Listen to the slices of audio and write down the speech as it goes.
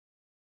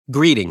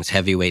Greetings,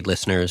 heavyweight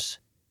listeners.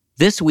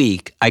 This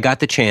week, I got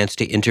the chance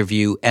to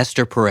interview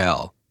Esther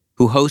Perel,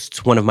 who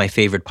hosts one of my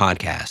favorite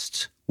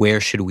podcasts, Where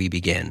Should We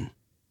Begin?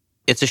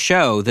 It's a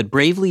show that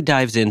bravely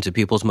dives into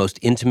people's most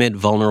intimate,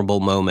 vulnerable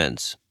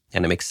moments,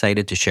 and I'm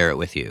excited to share it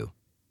with you.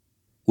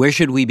 Where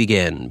Should We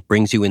Begin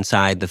brings you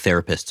inside the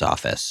therapist's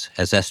office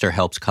as Esther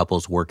helps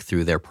couples work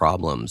through their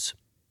problems.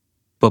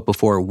 But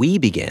before we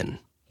begin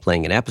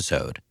playing an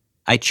episode,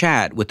 I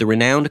chat with the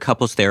renowned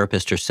couples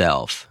therapist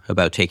herself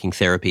about taking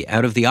therapy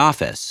out of the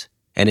office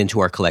and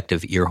into our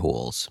collective ear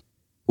holes.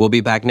 We'll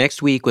be back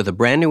next week with a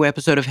brand new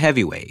episode of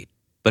Heavyweight.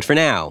 But for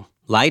now,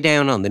 lie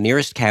down on the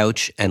nearest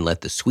couch and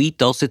let the sweet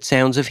dulcet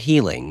sounds of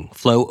healing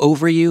flow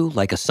over you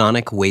like a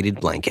sonic weighted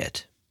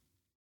blanket.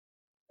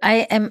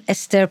 I am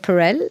Esther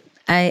Perel.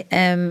 I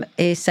am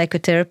a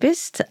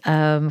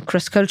psychotherapist,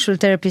 cross-cultural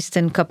therapist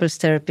and couples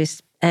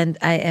therapist. And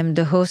I am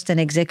the host and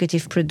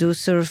executive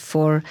producer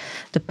for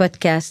the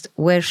podcast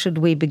Where Should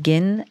We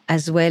Begin,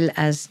 as well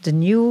as the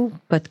new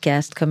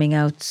podcast coming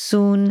out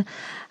soon,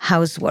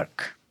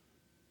 Housework.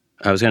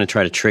 I was going to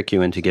try to trick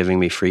you into giving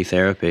me free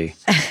therapy.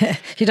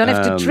 You don't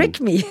have to trick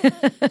me.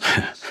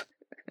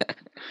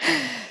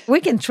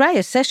 We can try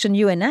a session,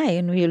 you and I,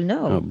 and we'll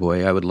know. Oh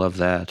boy, I would love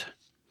that.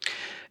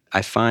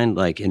 I find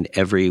like in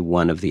every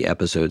one of the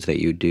episodes that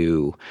you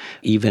do,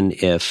 even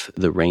if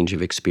the range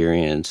of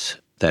experience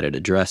that it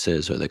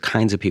addresses or the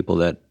kinds of people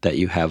that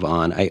you have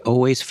on, I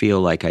always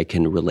feel like I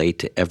can relate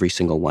to every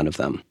single one of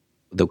them.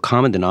 The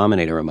common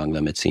denominator among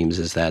them, it seems,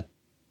 is that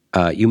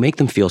you make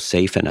them feel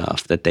safe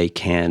enough that they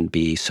can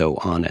be so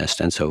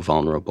honest and so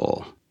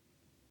vulnerable.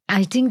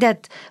 I think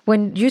that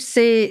when you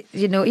say,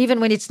 even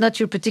when it's not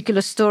your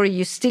particular story,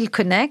 you still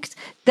connect,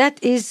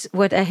 that is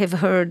what I have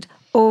heard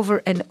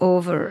over and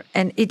over.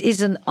 And it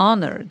is an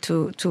honor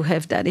to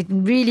have that.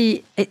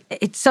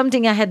 It's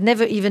something I had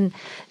never even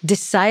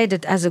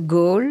decided as a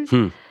goal.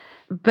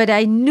 But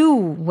I knew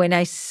when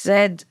I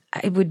said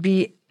it would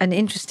be an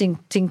interesting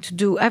thing to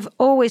do. I've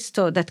always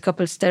thought that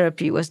couples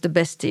therapy was the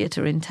best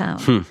theater in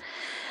town.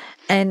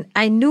 And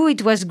I knew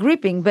it was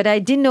gripping, but I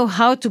didn't know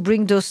how to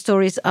bring those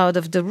stories out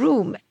of the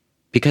room.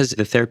 Because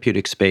the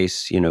therapeutic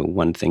space,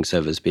 one thinks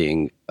of as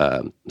being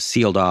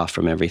sealed off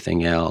from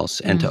everything else.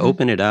 And to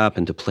open it up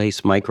and to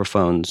place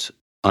microphones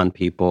on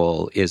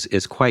people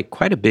is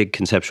quite a big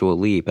conceptual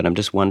leap. And I'm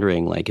just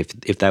wondering, like,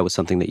 if that was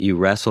something that you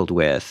wrestled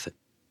with.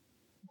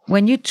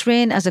 When you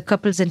train as a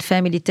couples and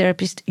family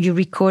therapist, you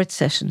record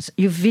sessions,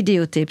 you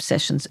videotape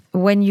sessions.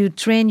 When you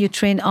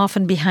train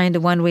often behind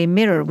a one-way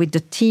mirror with the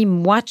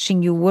team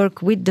watching you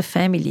work with the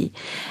family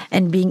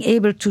and being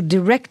able to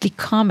directly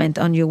comment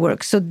on your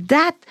work. So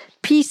that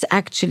piece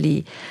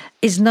actually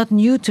is not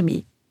new to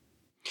me.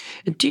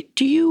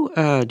 Do you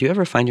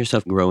ever find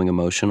yourself growing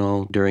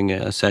emotional during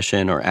a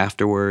session or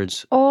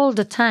afterwards? All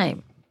the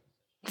time.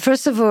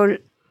 First of all,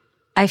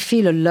 I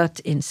feel a lot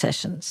in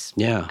sessions.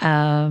 Yeah.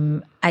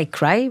 I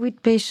cry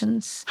with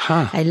patients.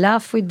 I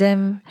laugh with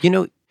them.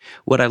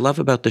 What I love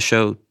about the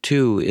show,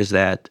 too, is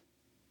that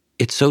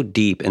it's so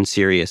deep and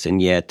serious, and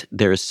yet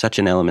there is such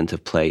an element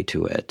of play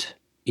to it.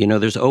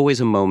 There's always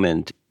a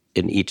moment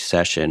in each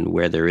session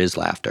where there is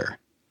laughter.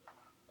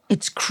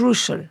 It's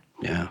crucial.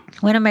 Yeah.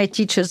 One of my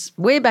teachers,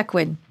 way back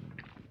when,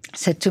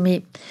 said to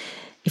me,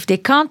 if they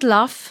can't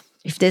laugh,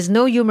 if there's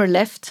no humor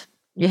left,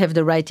 you have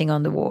the writing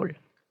on the wall.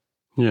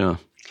 Yeah.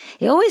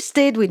 It always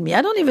stayed with me.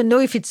 I don't even know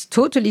if it's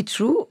totally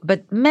true,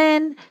 but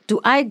man,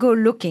 do I go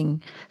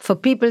looking for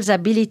people's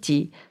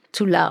ability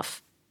to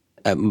laugh.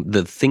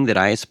 The thing that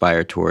I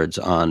aspire towards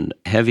on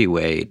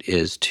Heavyweight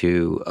is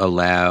to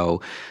allow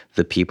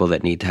the people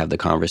that need to have the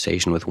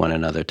conversation with one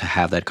another to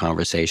have that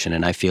conversation.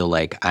 And I feel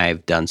like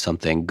I've done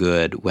something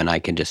good when I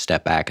can just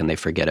step back and they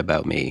forget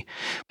about me.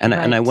 And,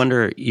 Right. and I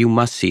wonder, you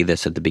must see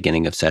this at the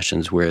beginning of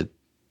sessions where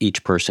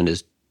each person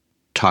is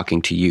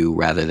talking to you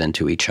rather than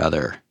to each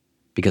other,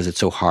 because it's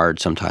so hard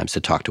sometimes to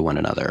talk to one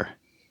another.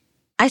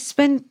 I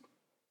spent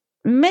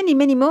many,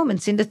 many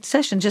moments in the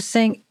session just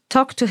saying,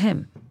 talk to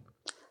him,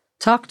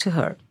 talk to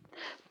her,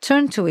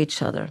 turn to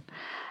each other.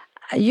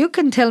 You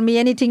can tell me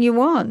anything you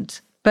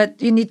want,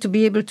 but you need to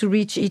be able to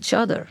reach each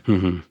other.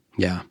 Mm-hmm.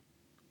 Yeah.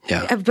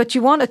 Yeah. But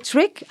you want a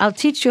trick? I'll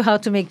teach you how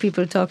to make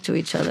people talk to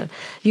each other.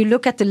 You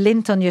look at the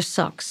lint on your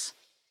socks.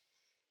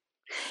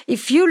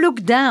 If you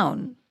look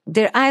down,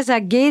 their eyes are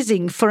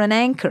gazing for an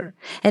anchor,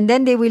 and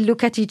then they will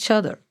look at each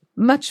other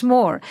much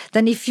more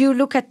than if you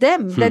look at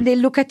them, then they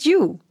look at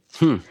you.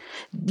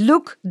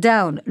 Look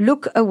down,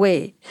 look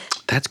away.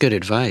 That's good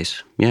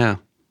advice. Yeah.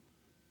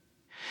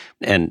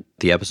 And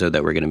the episode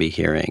that we're going to be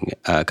hearing,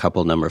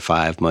 couple number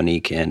 5,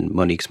 Monique and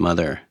Monique's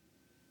mother.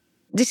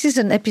 This is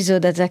an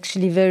episode that's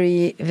actually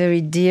very,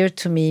 very dear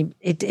to me.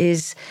 It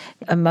is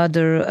a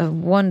mother, a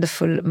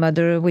wonderful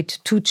mother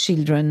with 2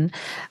 children,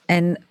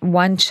 and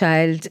one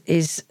child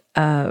is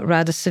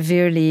rather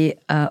severely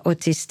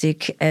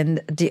autistic,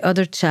 and the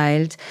other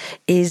child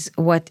is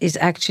what is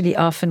actually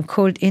often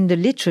called in the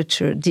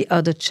literature the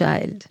other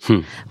child.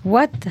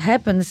 What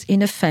happens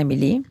in a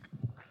family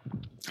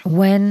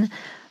when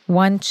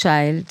one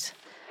child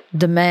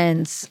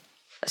demands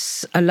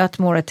a lot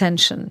more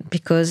attention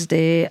because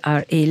they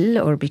are ill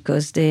or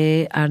because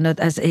they are not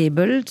as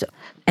abled.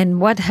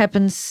 And what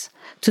happens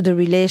to the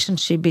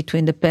relationship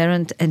between the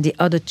parent and the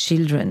other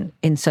children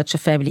in such a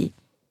family?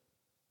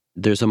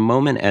 There's a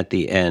moment at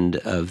the end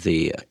of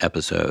the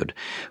episode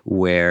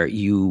where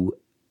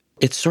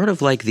it's sort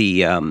of like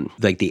the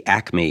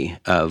acme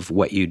of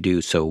what you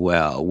do so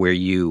well, where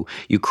you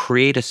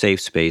create a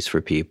safe space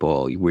for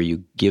people, where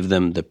you give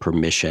them the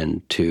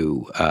permission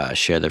to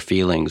share their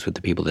feelings with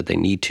the people that they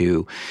need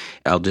to.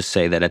 I'll just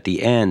say that at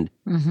the end,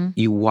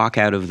 you walk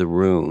out of the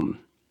room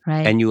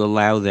and you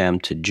allow them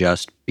to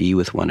just be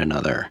with one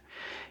another.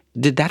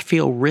 Did that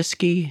feel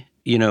risky?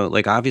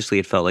 Obviously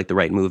it felt like the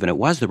right move, and it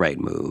was the right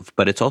move,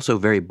 but it's also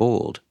very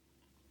bold.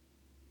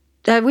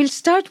 I will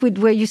start with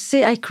where you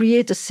say I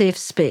create a safe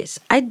space.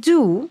 I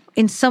do,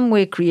 in some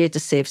way, create a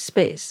safe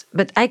space,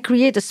 but I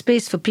create a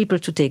space for people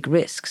to take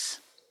risks.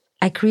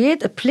 I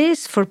create a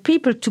place for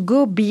people to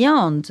go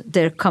beyond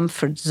their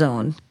comfort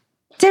zone.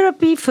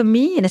 Therapy for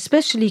me, and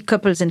especially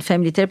couples and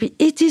family therapy,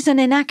 it is an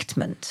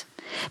enactment.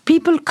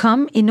 People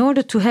come in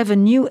order to have a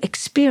new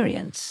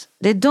experience.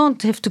 They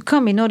don't have to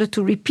come in order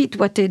to repeat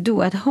what they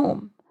do at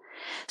home.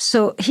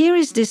 So here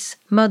is this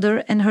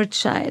mother and her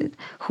child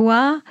who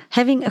are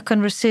having a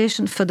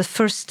conversation for the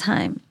first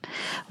time,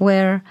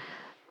 where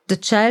the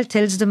child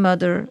tells the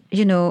mother,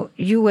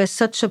 you were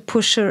such a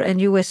pusher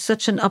and you were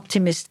such an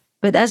optimist,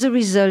 but as a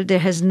result, there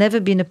has never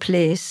been a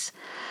place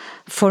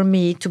for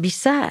me to be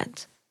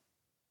sad.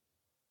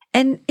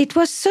 And it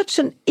was such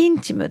an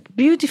intimate,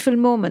 beautiful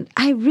moment.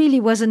 I really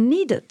wasn't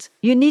needed.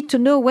 You need to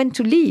know when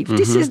to leave. Mm-hmm.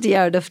 This is the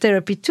art of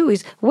therapy too,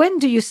 is when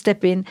do you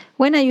step in?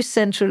 When are you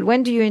central?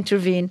 When do you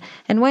intervene?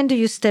 And when do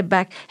you step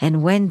back?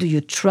 And when do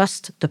you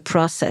trust the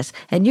process?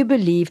 And you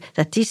believe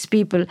that these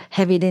people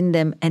have it in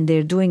them and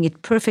they're doing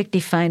it perfectly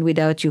fine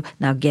without you.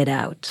 Now get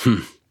out.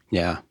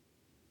 Yeah.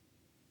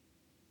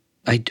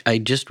 I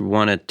just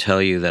want to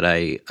tell you that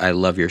I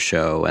love your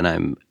show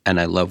and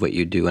I love what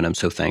you do, and I'm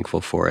so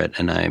thankful for it,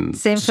 and I'm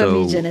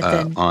so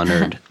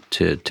honored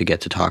to get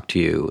to talk to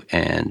you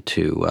and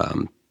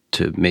to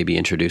maybe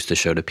introduce the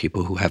show to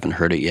people who haven't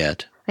heard it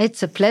yet.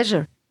 It's a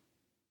pleasure.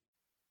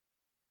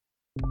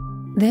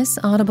 This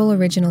Audible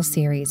original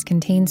series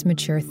contains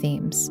mature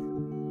themes.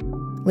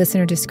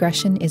 Listener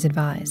discretion is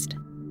advised.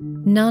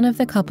 None of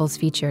the couples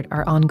featured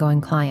are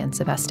ongoing clients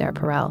of Esther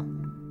Perel.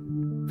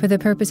 For the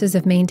purposes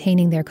of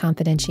maintaining their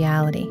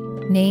confidentiality,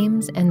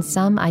 names and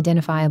some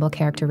identifiable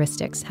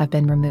characteristics have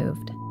been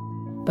removed,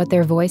 but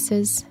their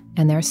voices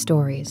and their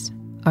stories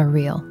are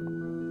real.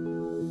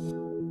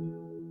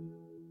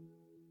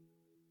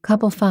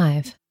 Couple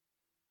 5,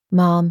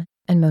 Mom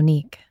and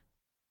Monique.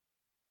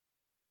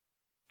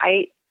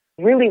 I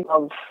really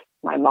love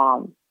my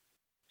mom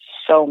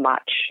so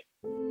much.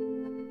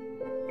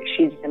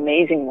 She's an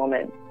amazing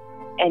woman,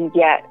 and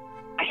yet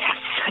I have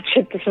such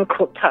a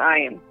difficult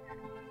time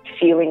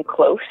feeling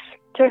close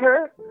to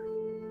her.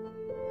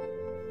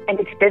 And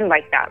it's been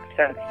like that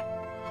since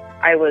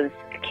I was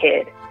a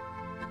kid.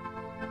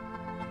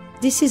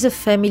 This is a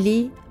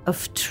family of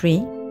 3.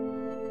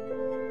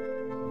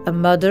 A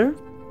mother,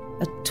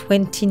 a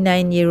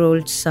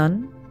 29-year-old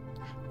son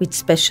with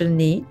special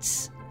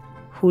needs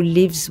who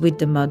lives with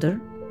the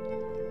mother,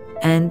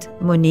 and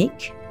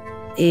Monique,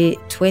 a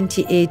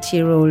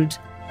 28-year-old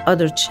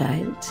other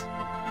child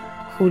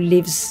who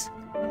lives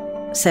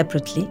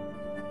separately.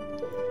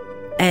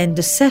 And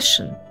the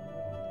session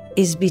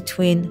is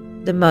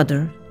between the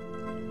mother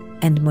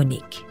and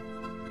Monique.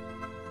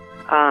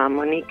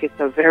 Monique is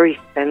a very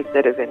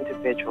sensitive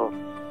individual.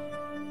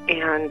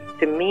 And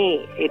to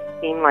me, it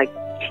seemed like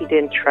she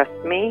didn't trust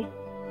me.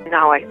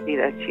 Now I see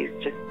that she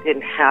just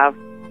didn't have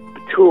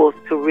the tools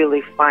to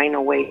really find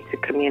a way to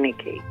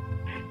communicate.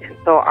 And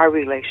so our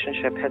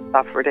relationship has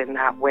suffered in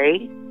that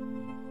way.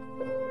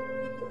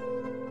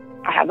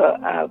 I have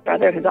a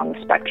brother who's on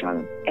the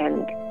spectrum,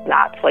 and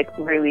that's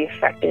really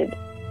affected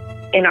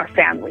in our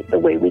family, the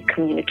way we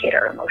communicate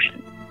our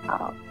emotions.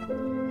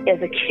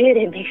 As a kid,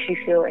 it makes you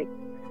feel like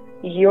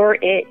you're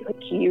it,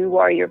 like you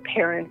are your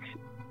parents'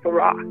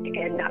 rock,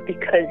 and not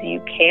because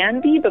you can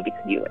be, but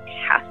because you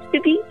have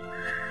to be.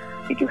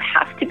 You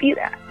have to be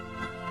that.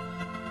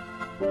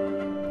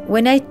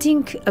 When I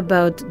think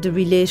about the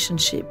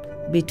relationship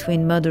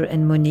between mother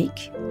and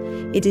Monique,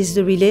 it is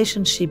the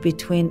relationship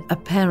between a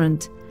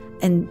parent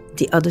and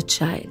the other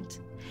child.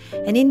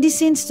 And in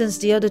this instance,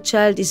 the other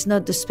child is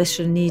not the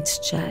special needs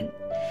child,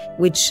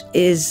 which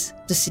is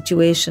the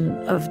situation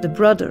of the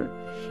brother.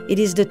 It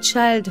is the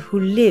child who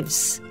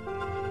lives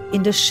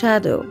in the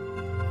shadow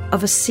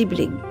of a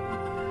sibling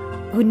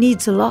who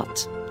needs a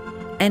lot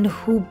and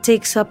who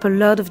takes up a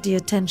lot of the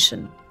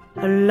attention,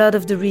 a lot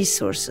of the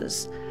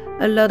resources,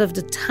 a lot of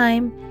the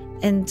time,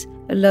 and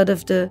a lot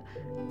of the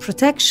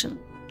protection.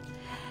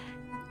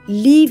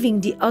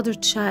 Leaving the other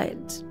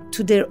child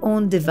to their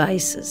own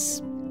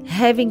devices,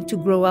 having to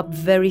grow up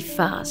very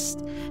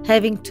fast,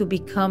 having to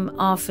become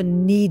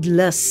often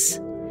needless,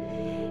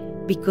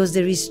 because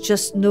there is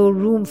just no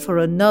room for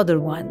another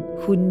one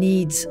who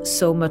needs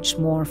so much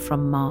more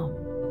from mom.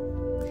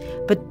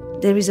 But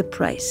there is a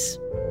price.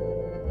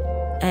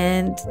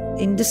 And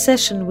in the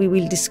session, we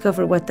will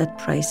discover what that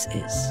price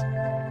is.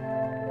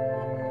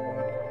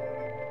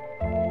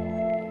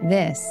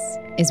 This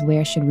is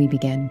Where Should We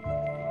Begin?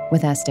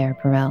 With Esther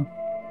Perel.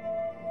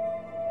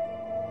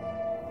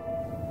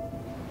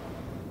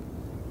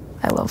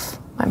 I love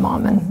my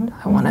mom, and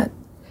I want to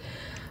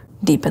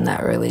deepen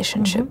that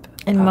relationship.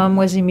 And Mom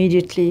was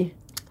immediately...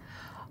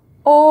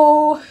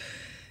 Oh,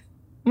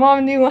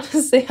 Mom, do you want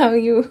to say how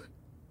you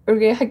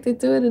reacted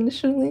to it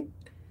initially?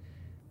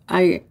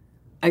 I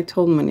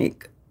told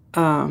Monique,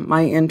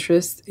 my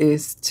interest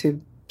is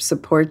to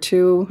support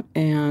you,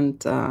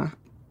 and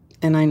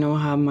I know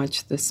how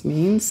much this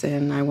means,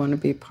 and I want to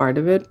be part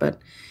of it, but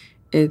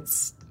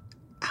it's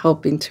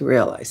helping to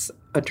realize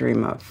a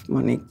dream of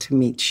Monique to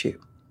meet you.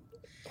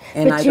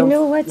 And But you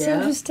know what's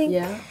interesting?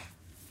 Yeah.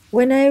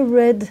 When I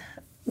read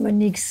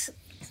Monique's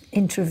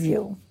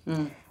interview,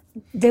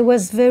 there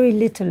was very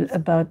little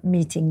about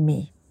meeting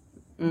me.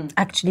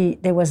 Actually,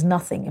 there was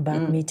nothing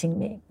about meeting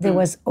me. There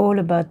was all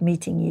about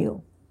meeting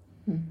you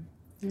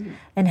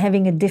and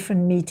having a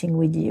different meeting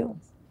with you.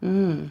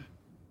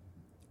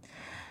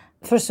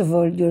 First of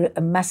all, you're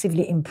a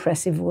massively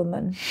impressive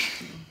woman,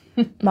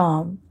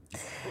 Mom.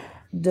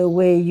 The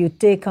way you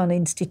take on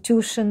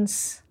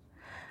institutions,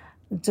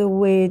 the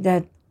way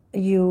that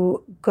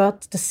you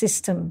got the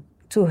system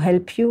to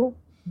help you,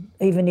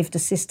 even if the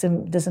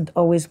system doesn't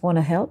always want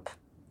to help.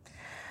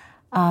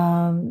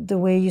 The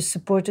way you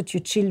supported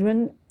your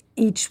children,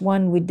 each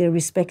one with their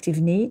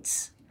respective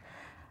needs.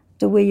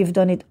 The way you've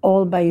done it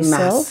all by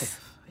yourself. Massive,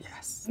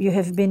 yes. You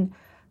have been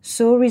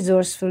so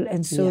resourceful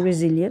and so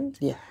resilient.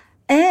 Yeah.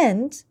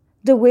 And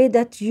the way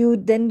that you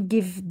then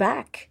give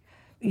back.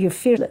 You're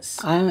fearless.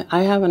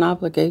 I have an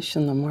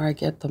obligation. The more I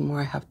get, the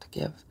more I have to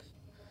give.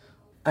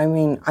 I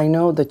mean, I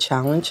know the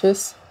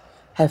challenges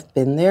have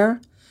been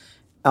there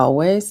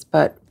always,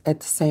 but at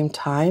the same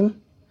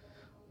time,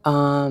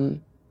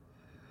 when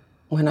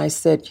I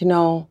said,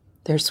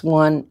 there's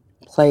one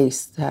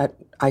place that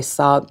I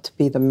saw to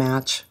be the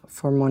match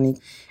for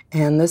Monique,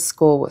 and this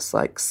school was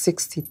like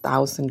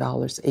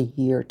 $60,000 a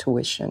year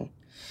tuition.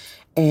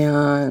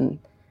 And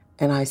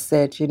I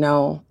said,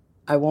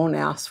 I won't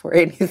ask for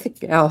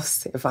anything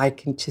else if I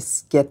can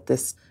just get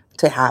this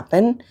to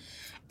happen.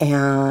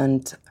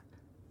 And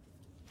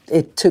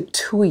it took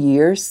 2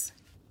 years,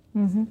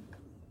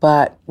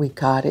 but we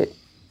got it.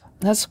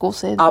 That school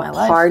saved my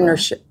life. A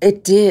partnership. Right?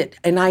 It did.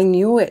 And I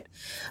knew it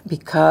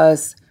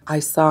because I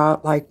saw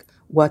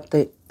what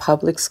the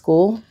public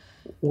school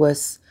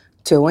was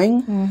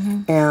doing.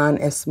 And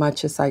as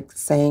much as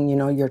saying,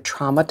 you're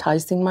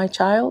traumatizing my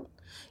child,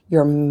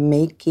 you're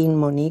making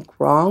Monique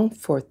wrong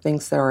for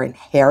things that are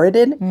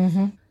inherited.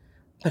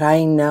 But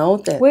I know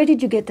that... Where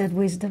did you get that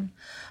wisdom?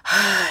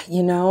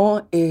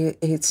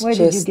 It's Where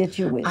just... did you get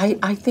your wisdom?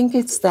 I think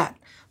it's that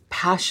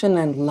passion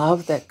and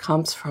love that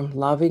comes from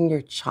loving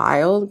your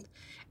child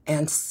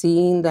and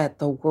seeing that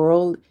the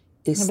world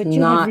is but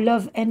you have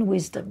love and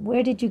wisdom.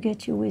 Where did you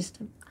get your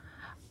wisdom?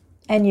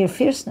 And your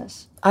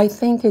fierceness? I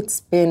think it's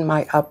been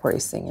my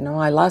upraising.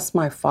 I lost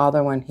my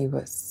father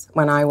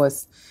when I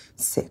was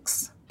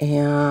 6.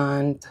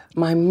 And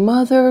my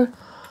mother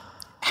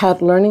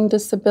had learning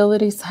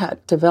disabilities,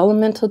 had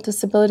developmental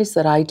disabilities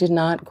that I did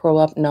not grow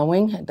up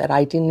knowing, that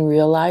I didn't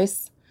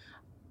realize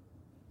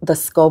the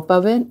scope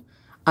of it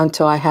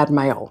until I had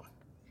my own.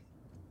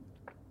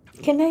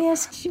 Can I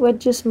ask you what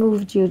just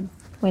moved you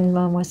when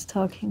Mom was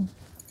talking?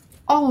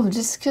 Oh,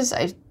 just because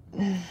I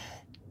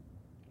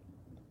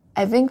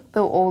think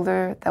the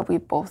older that we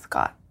both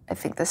got, I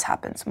think this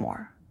happens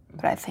more.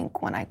 But I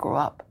think when I grew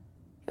up,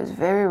 it was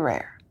very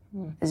rare.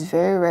 It's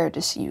very rare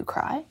to see you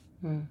cry.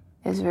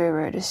 It's very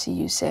rare to see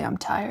you say, I'm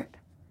tired.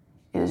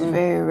 It was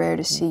very rare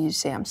to see you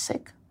say, I'm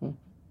sick.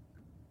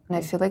 And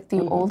I feel like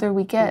the older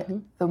we get,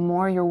 the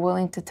more you're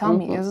willing to tell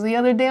me. It was the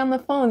other day on the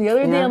phone,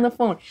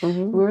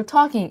 We were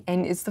talking,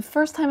 and it's the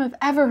first time I've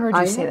ever heard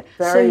you say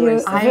that. So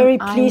you're very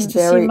pleased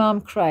to see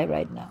Mom cry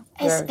right now.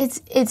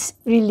 It's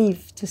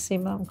relief to see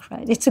Mom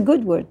cry. It's a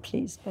good word,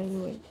 pleased, by the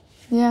way.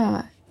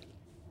 Yeah.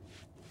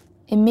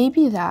 It may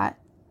be that,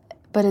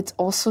 but it's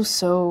also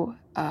so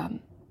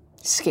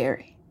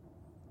scary,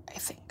 I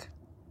think.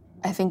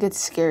 I think it's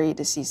scary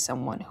to see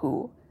someone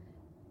who,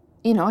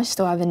 I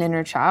still have an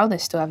inner child. I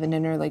still have an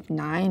inner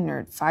 9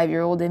 or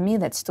 5-year-old in me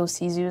that still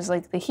sees you as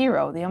the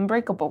hero, the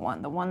unbreakable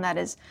one, the one that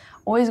is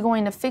always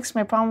going to fix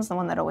my problems, the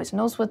one that always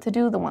knows what to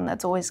do, the one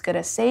that's always going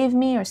to save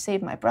me or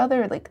save my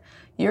brother.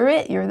 You're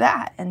it, you're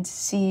that. And to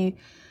see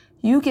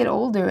you get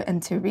older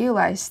and to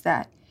realize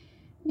that,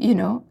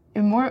 you're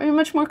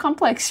much more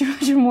complex, you're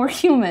much more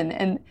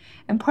human.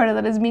 And part of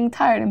that is being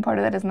tired, and part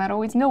of that is not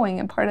always knowing,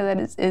 and part of that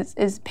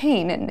is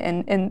pain.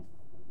 And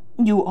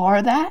you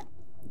are that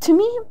to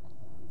me.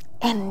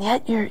 And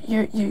yet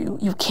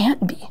you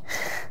can't be.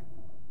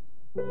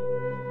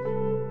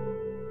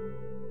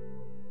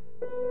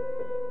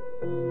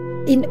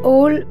 In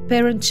all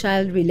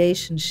parent-child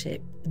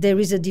relationship, there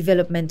is a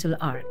developmental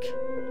arc.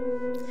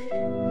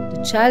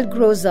 The child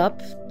grows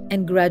up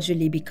and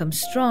gradually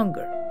becomes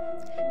stronger.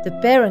 the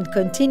parent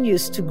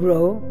continues to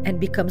grow and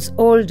becomes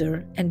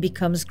older and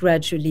becomes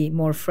gradually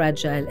more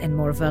fragile and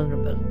more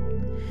vulnerable.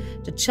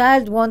 The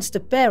child wants the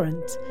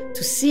parent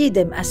to see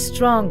them as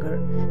stronger,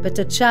 but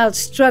the child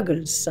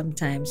struggles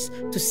sometimes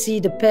to see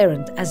the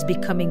parent as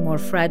becoming more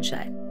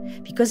fragile.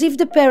 Because if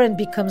the parent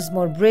becomes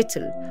more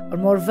brittle or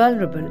more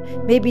vulnerable,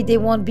 maybe they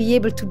won't be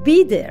able to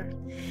be there.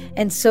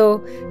 And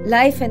so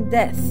life and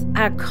death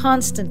are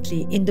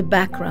constantly in the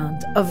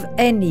background of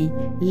any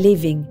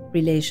living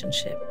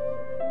relationship.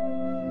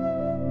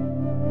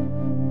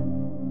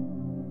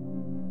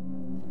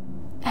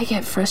 I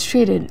get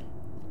frustrated,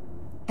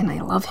 and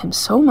I love him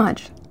so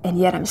much, and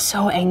yet I'm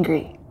so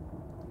angry.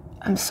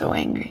 I'm so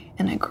angry,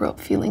 and I grew up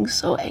feeling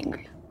so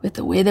angry with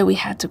the way that we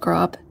had to grow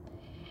up,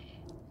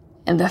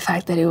 and the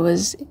fact that it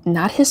was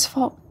not his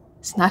fault.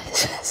 It's not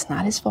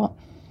his fault,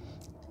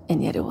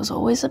 and yet it was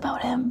always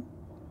about him.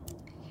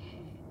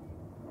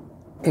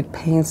 It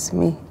pains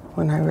me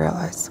when I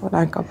realize, when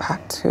I go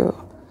back to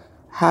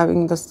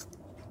having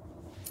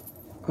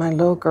my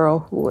little girl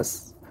who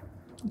was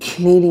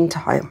needing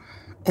time,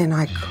 and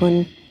I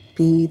couldn't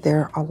be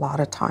there a lot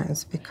of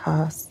times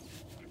because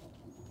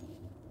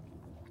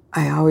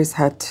I always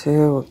had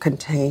to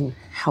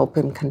help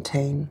him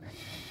contain.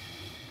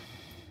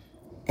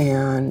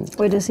 And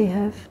What does he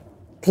have?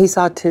 he's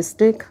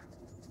autistic,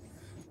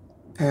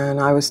 and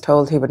I was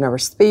told he would never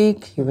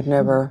speak, he would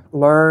never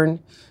learn,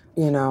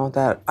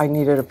 that I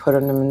needed to put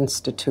him in an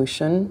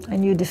institution.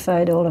 And you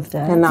defied all of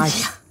that.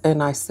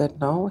 And I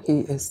said, no, he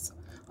is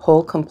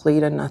whole,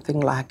 complete, and nothing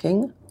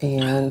lacking,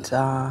 and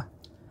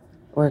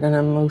we're going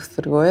to move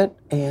through it,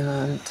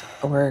 and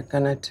we're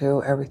going to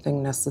do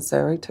everything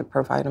necessary to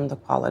provide him the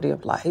quality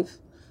of life.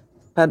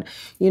 But,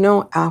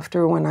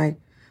 after when I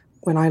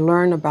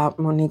learned about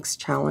Monique's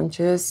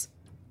challenges,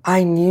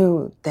 I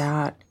knew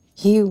that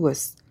he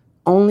was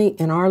only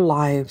in our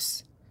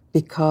lives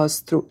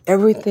because through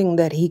everything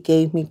that he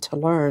gave me to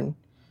learn,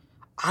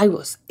 I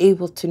was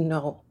able to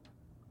know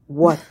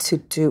what to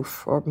do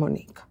for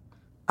Monique.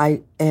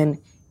 And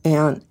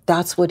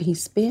that's what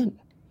he's been.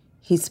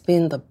 He's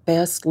been the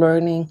best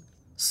learning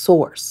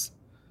source.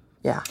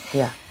 Yeah.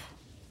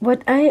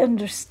 What I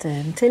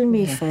understand, tell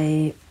me if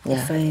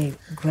I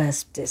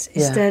grasp this,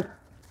 is that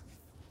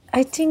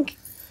I think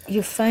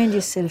you find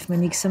yourself,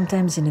 Monique,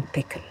 sometimes in a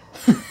pickle.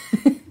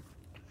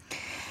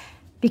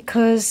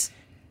 Because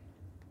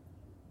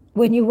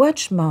when you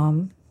watch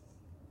Mom,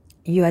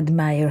 you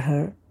admire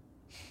her,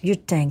 you're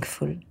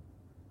thankful,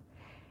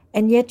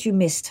 and yet you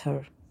missed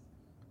her.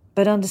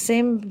 But at the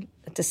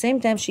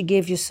same time, she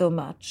gave you so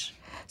much.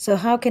 So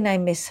how can I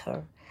miss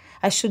her?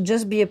 I should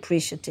just be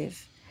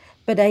appreciative.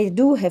 But I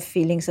do have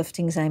feelings of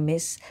things I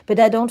miss, but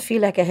I don't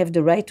feel like I have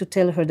the right to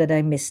tell her that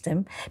I miss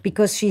them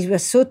because she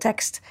was so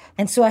taxed,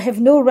 and so I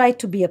have no right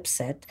to be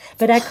upset.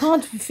 But I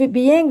can't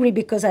be angry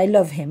because I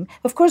love him.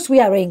 Of course, we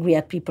are angry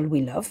at people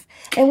we love,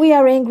 and we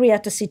are angry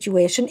at the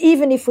situation,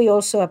 even if we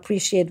also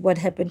appreciate what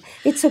happened.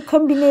 It's a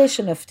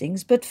combination of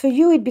things, but for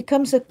you, it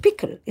becomes a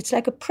pickle. It's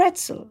like a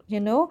pretzel,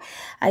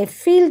 I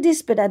feel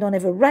this, but I don't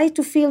have a right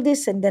to feel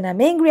this, and then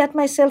I'm angry at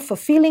myself for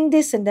feeling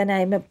this, and then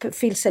I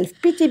feel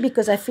self-pity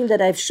because I feel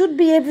that I should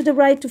be able the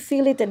right to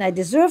feel it and I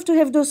deserve to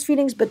have those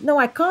feelings, but no,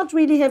 I can't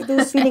really have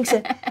those feelings.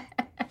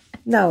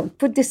 Now,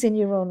 put this in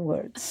your own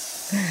words.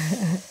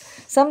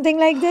 Something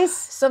like this?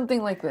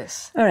 Something like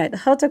this. All right,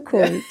 hot or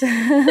cold?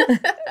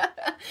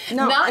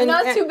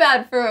 Not too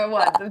bad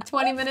for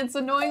 20 minutes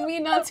annoying me?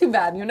 Not too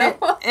bad,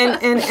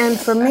 And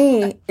for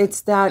me,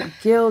 it's that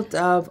guilt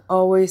of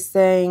always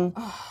saying,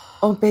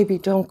 oh, baby,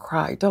 don't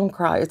cry.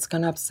 It's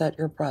going to upset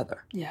your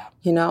brother. Yeah.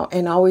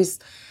 And always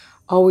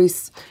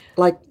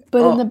like...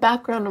 But in the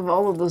background of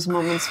all of those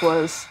moments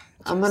was,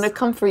 I'm going to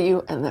comfort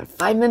you, and then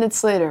 5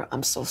 minutes later,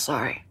 I'm so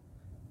sorry.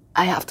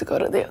 I have to go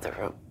to the other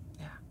room.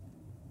 Yeah.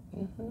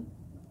 Mm-hmm.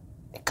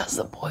 Because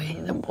the boy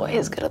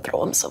is going to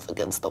throw himself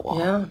against the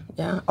wall.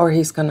 Yeah. Or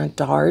he's going to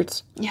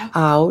dart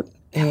out,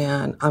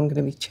 and I'm going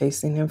to be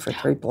chasing him for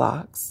 3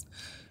 blocks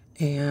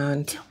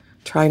and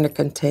trying to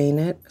contain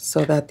it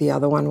so that the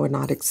other one would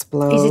not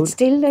explode. Is it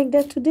still like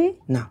that today?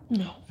 No.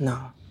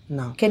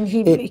 Can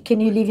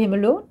you leave him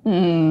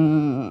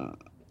alone?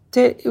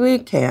 We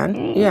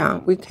can. Yeah,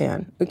 we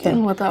can.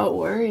 Without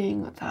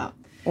worrying, without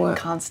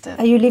constant.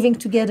 Are you living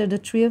together, the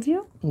 3 of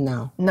you?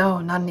 No.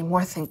 No, not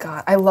anymore, thank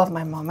God. I love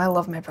my mom. I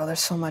love my brother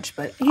so much,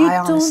 but I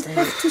honestly... You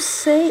don't have to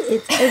say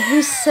it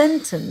every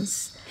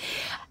sentence.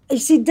 You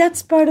see,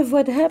 that's part of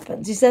what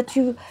happens, is that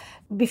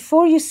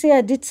before you say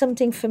I did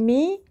something for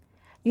me,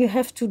 you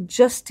have to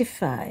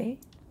justify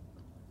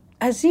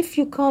as if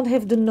you can't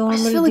have the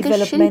normal I feel like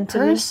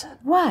developmental... a shitty person.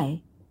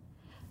 Why?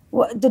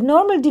 Well, the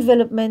normal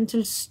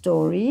developmental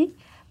story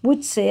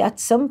would say at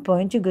some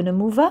point you're going to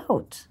move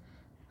out.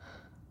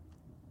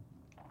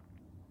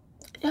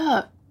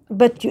 Yeah.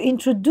 But you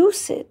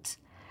introduce it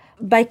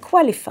by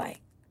qualifying.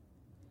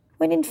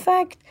 When in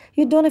fact,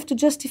 you don't have to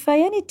justify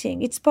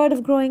anything. It's part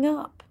of growing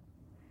up.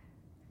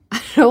 I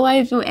don't know why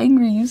I'm so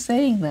angry you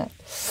saying that.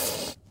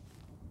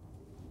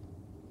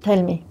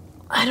 Tell me.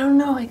 I don't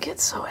know. I get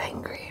so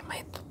angry.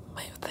 My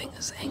thing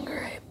is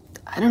anger.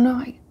 I don't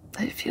know. I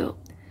I feel.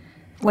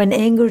 When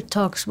anger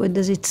talks, what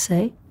does it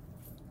say?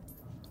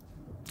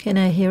 Can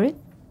I hear it?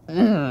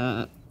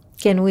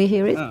 Can we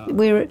hear it?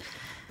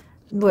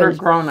 We're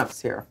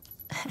grown-ups here.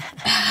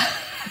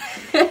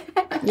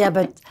 Yeah,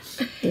 but,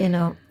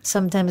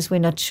 sometimes we're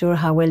not sure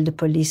how well the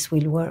police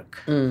will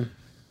work.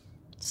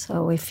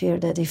 So we fear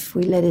that if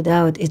we let it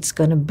out, it's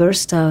going to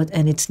burst out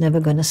and it's never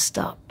going to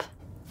stop.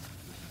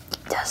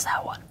 That's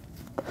that one.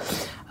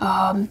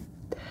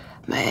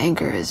 My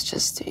anger is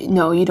just,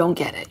 no, you don't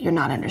get it. You're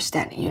not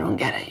understanding. You don't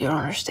get it. You don't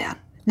understand.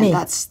 Me. And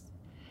that's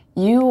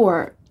you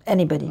or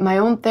Anybody. my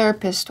own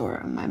therapist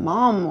or my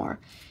mom or,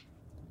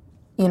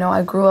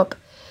 I grew up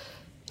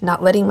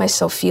not letting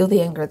myself feel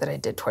the anger that I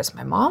did towards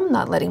my mom,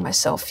 not letting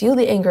myself feel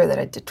the anger that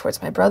I did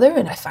towards my brother.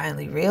 And I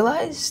finally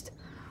realized,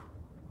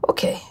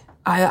 okay,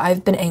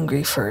 I've been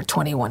angry for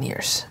 21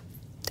 years.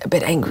 I've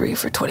been angry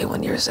for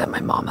 21 years at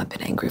my mom. I've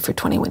been angry for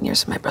 21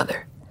 years at my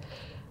brother.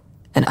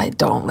 And I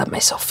don't let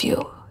myself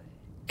feel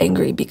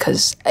angry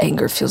because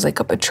anger feels like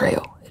a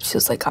betrayal. It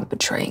feels like I'm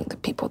betraying the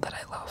people that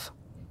I love.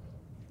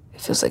 It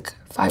feels like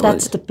if I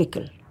That's the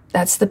pickle.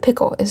 That's the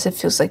pickle, is it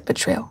feels like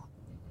betrayal.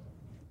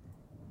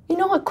 You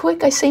know how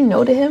quick I say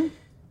no to him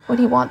when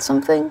he wants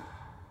something?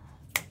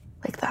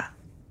 Like that.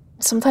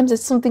 Sometimes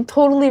it's something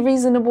totally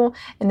reasonable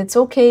and it's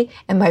okay,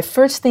 and my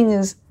first thing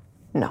is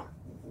no.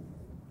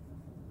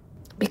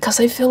 Because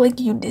I feel like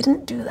you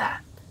didn't do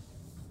that.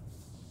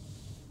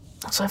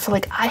 So I feel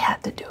like I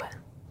had to do it.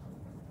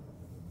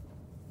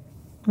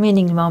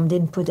 Meaning mom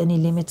didn't put any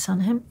limits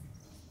on him?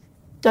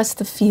 That's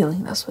the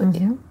feeling, that's what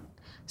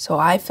So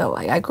I felt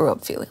like I grew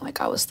up feeling like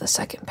I was the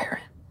second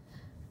parent.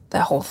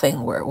 That whole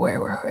thing where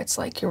it's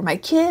like, you're my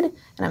kid,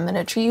 and I'm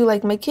gonna treat you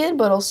like my kid,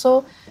 but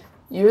also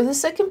you're the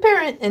second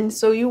parent, and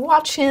so you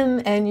watch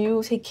him, and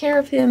you take care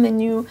of him,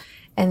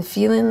 and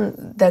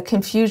feeling the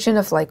confusion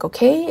of like,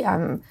 okay,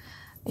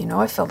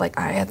 I felt like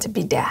I had to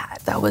be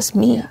dad. That was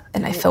me,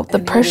 and I felt the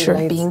pressure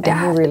of being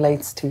dad. And he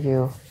relates to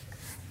you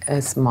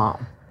as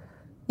mom.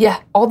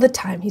 Yeah, all the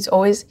time. He's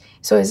always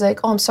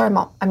like, oh, I'm sorry,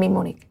 Mom. I mean,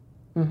 Monique.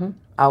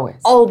 Always.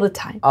 All the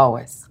time.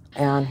 Always.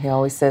 And he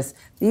always says,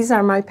 these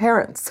are my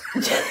parents.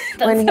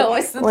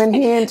 When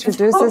he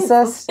introduces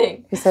us,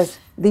 he says,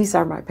 these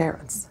are my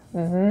parents.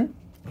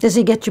 Does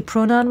he get your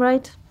pronoun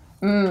right?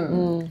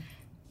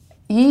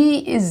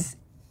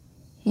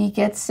 He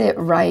gets it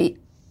right,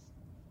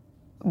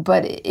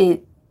 but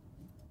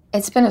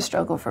it's been a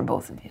struggle for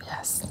both of you.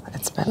 Yes,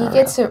 it's been He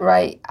gets it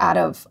right out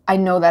of, I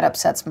know that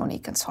upsets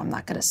Monique, and so I'm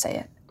not going to say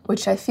it,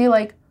 which I feel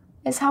like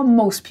is how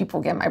most people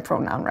get my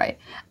pronoun right.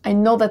 I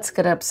know that's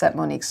going to upset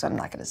Monique, so I'm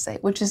not going to say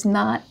it, which is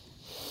not,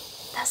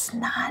 that's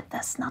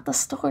not the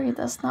story.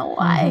 That's not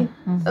why.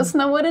 That's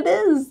not what it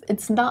is.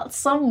 It's not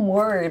some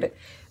word.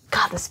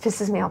 God, this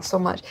pisses me off so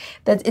much.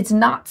 That it's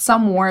not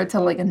some word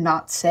to like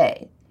not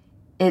say.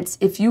 It's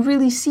if you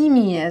really see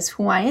me as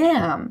who I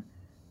am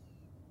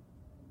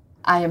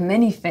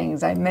many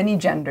things, I have many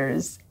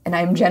genders, and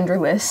I am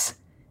genderless,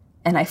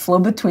 and I flow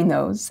between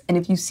those. And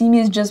if you see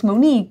me as just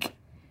Monique,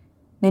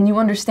 then you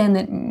understand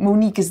that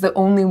Monique is the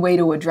only way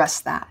to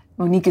address that.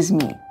 Monique is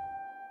me.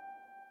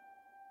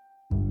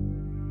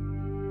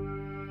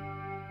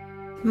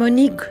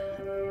 Monique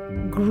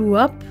grew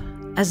up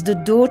as the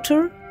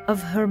daughter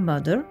of her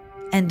mother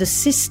and the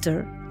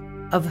sister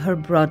of her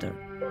brother.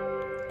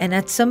 And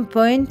at some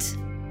point,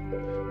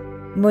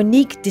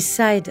 Monique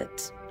decided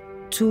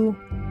to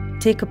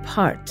take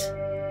apart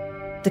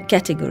the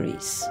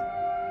categories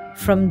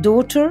from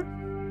daughter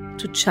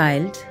to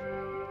child,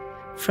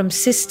 from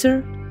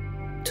sister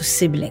to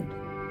sibling.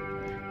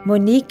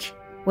 Monique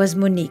was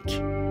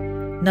Monique,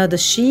 not a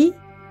she,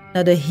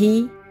 not a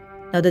he,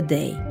 not a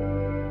they.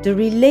 The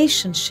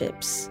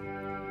relationships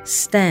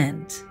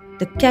stand,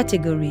 the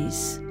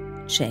categories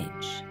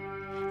change.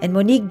 And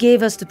Monique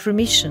gave us the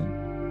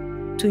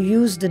permission to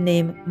use the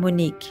name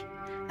Monique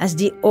as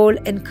the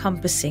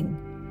all-encompassing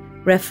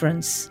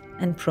reference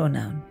and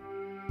pronoun.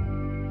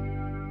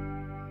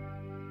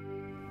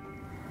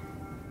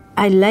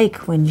 I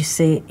like when you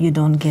say you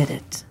don't get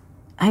it.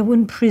 I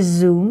wouldn't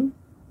presume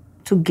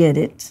to get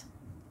it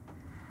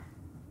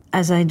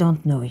as I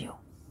don't know you.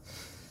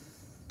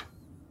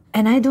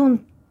 And I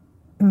don't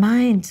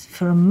mind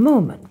for a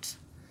moment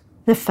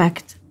the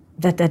fact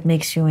that that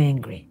makes you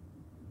angry.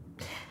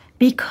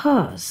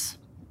 Because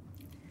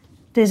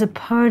there's a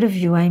part of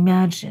you, I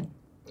imagine,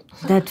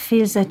 that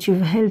feels that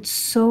you've held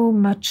so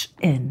much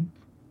in.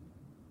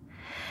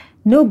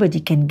 Nobody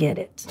can get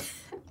it.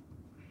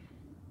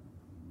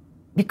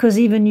 Because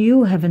even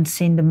you haven't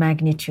seen the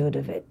magnitude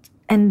of it.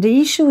 And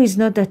the issue is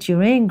not that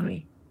you're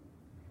angry.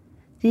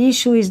 The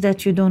issue is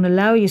that you don't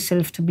allow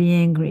yourself to be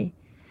angry.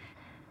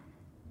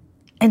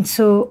 And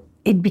so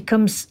it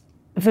becomes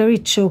very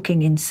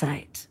choking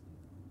inside.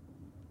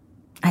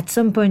 At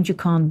some point, you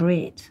can't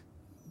breathe.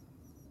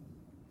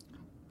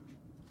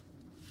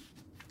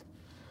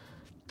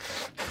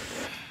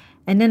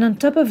 And then on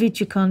top of it,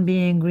 you can't be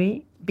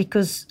angry,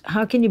 because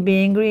how can you be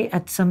angry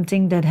at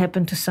something that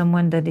happened to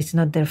someone that is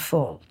not their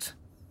fault?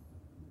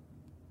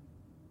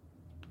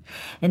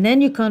 And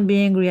then you can't be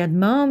angry at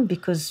mom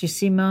because you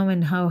see mom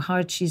and how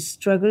hard she's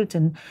struggled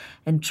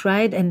and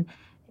tried. And,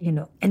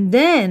 and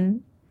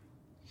then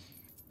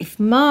if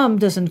mom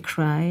doesn't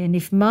cry and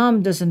if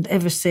mom doesn't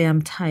ever say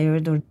I'm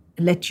tired or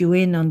let you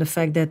in on the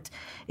fact that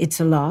it's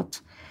a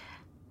lot,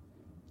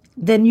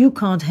 then you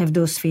can't have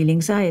those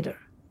feelings either.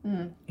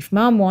 If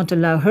mom won't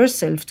allow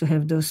herself to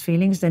have those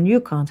feelings, then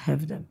you can't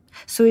have them.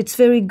 So it's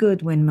very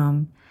good when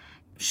mom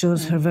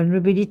shows her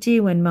vulnerability,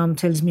 when mom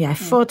tells me I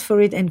fought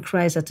for it and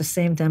cries at the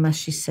same time as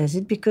she says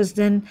it, because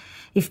then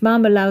if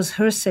mom allows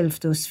herself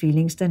those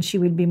feelings, then she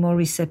will be more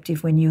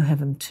receptive when you have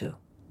them too.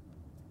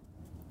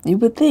 You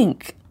would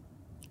think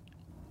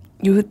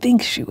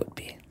she would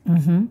be.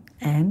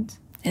 And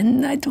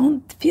I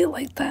don't feel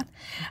like that.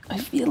 I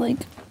feel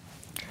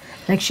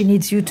like she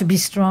needs you to be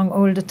strong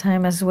all the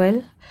time as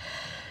well.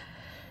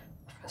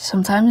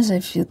 Sometimes I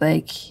feel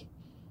like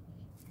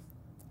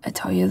I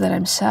tell you that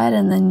I'm sad,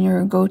 and then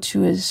your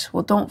go-to is,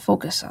 well, don't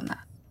focus on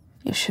that.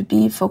 You should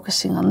be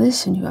focusing on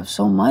this, and you have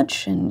so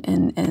much, and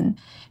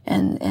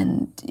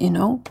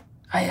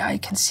I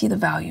can see the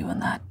value in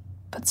that.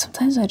 But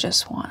sometimes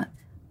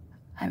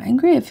I'm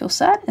angry, I feel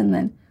sad, and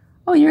then,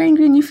 oh, you're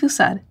angry and you feel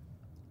sad.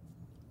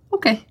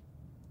 Okay.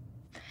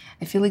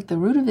 I feel like the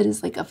root of it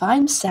is like, if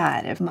I'm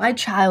sad, if my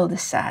child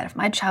is sad, if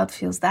my child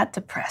feels that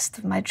depressed,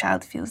 if my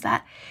child feels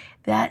that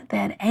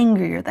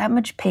angry or that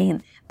much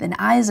pain, then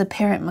I as a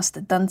parent must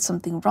have done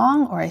something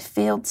wrong, or I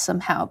failed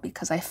somehow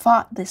because I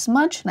fought this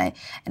much and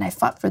I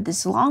fought for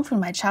this long for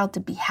my child to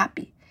be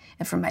happy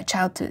and for my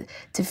child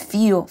to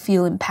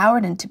feel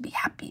empowered and to be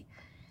happy.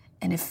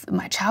 And if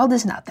my child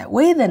is not that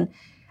way, then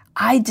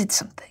I did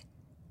something.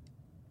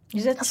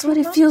 That's what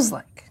it feels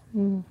like.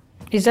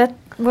 Is that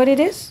what it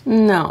is?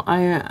 No,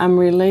 I'm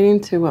relating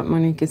to what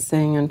Monique is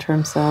saying in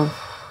terms of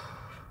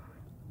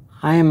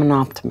I am an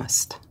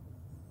optimist.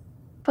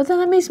 But then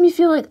that makes me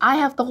feel like I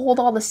have to hold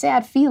all the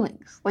sad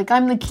feelings. Like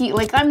I'm the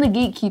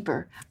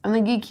gatekeeper. I'm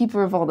the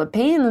gatekeeper of all the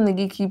pain and the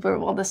gatekeeper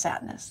of all the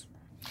sadness.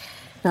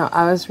 No,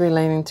 I was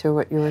relating to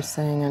what you were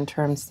saying in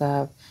terms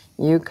of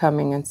you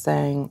coming and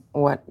saying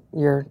what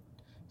you're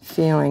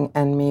feeling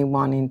and me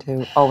wanting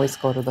to always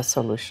go to the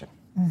solution.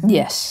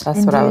 Yes.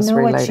 That's what I was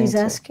relating to. And do you know what she's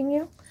asking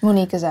you?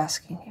 Monique is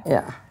asking you.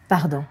 Yeah.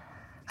 Pardon.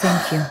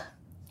 Thank you.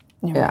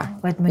 Yeah.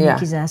 What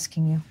Monique is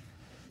asking you.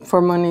 For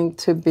Monique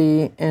to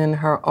be in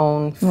her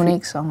own...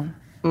 Monique's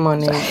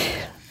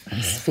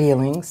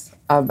feelings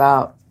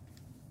about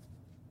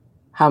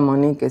how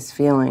Monique is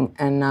feeling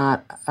and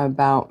not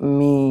about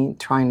me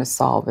trying to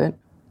solve it.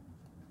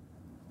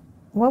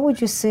 What would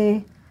you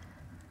say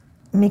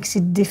makes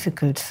it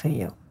difficult for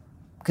you?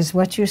 Because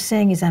what you're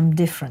saying is I'm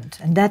different,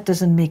 and that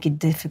doesn't make it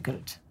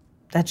difficult.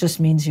 That just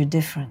means you're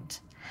different.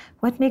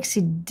 What makes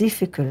it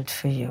difficult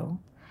for you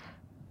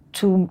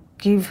to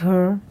give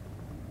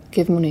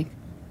Monique.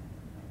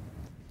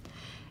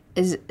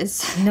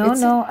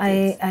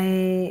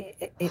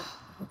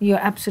 You're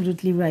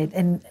absolutely right.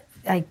 And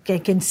I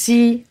can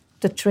see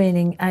the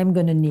training I'm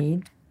going to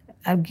need.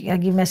 I'll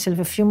give myself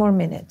a few more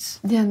minutes.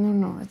 Yeah,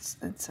 no, it's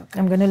okay.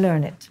 I'm going to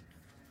learn it.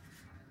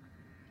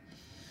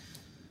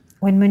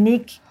 When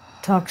Monique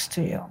talks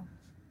to you,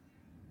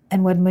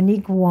 and what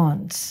Monique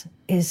wants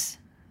is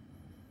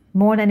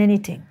more than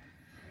anything,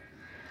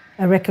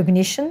 a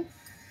recognition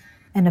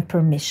and a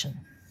permission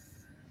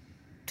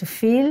to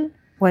feel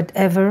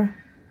whatever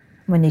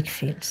Monique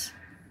feels.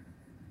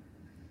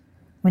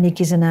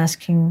 Monique isn't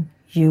asking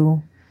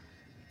you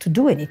to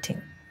do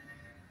anything,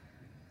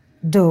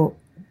 though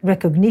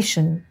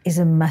recognition is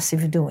a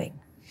massive doing.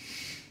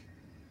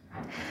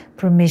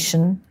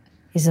 Permission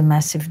is a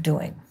massive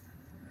doing.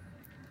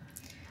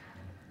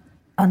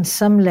 On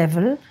some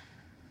level,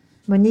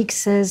 Monique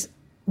says,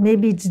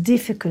 maybe it's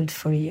difficult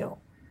for you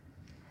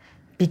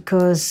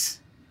because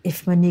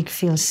if Monique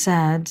feels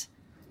sad,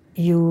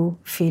 you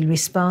feel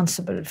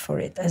responsible for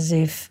it, as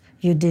if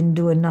you didn't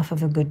do enough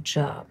of a good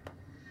job.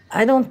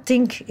 I don't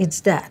think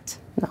it's that.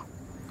 No.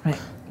 Right.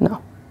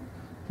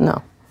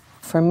 No.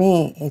 For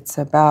me, it's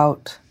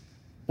about,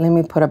 let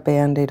me put a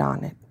Band-Aid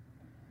on it.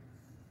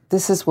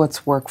 This is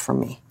what's worked for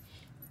me.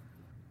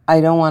 I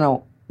don't want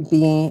to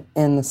be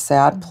in the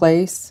sad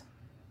place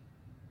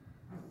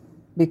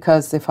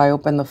because if I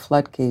open the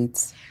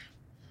floodgates,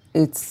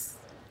 it's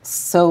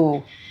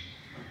so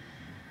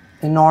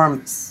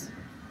enormous.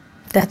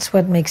 That's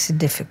what makes it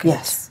difficult.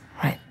 Yes.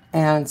 Right.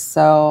 And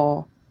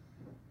so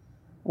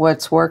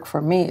what's worked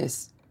for me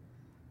is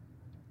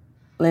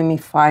let me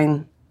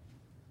find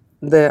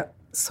the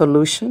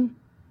solution.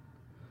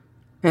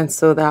 And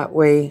so that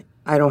way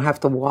I don't have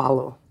to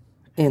wallow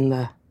in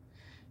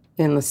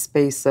the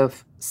space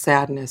of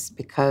sadness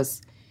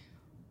because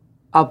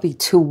I'll be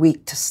too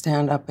weak to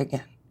stand up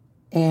again.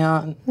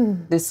 And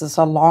this is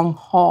a long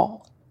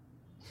haul,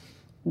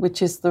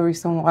 which is the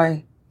reason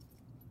why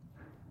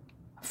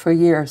for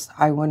years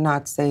I would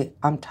not say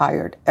I'm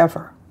tired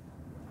ever.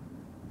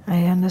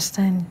 I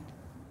understand.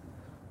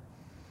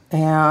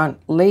 And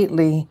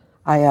lately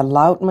I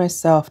allowed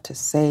myself to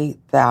say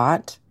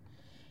that,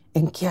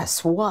 and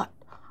guess what?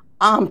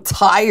 I'm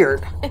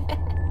tired.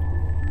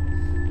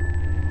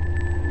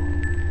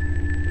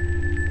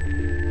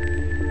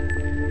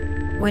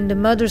 When the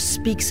mother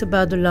speaks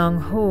about the long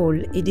haul,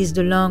 it is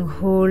the long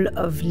haul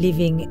of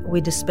living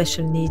with a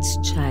special needs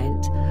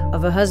child,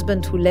 of a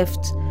husband who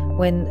left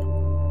when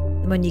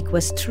Monique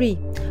was 3,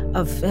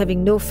 of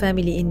having no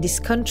family in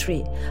this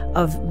country,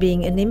 of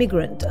being an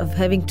immigrant, of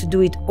having to do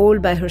it all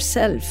by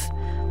herself.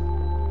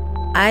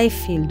 I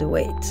feel the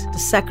weight, the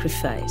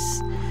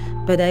sacrifice,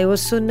 but I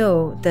also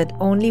know that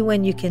only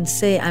when you can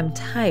say, I'm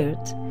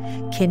tired,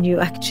 can you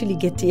actually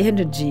get the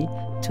energy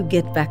to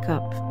get back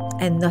up,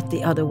 and not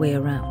the other way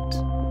around.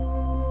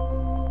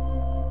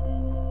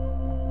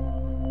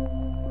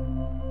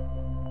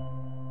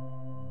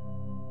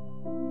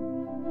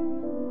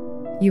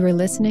 You are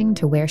listening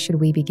to Where Should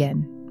We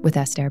Begin with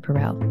Esther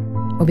Perel.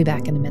 We'll be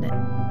back in a minute.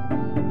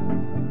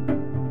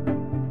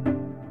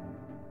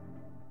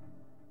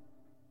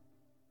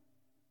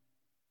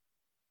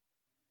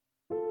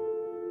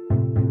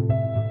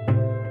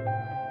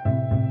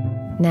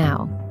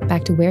 Now,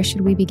 back to Where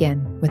Should We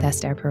Begin with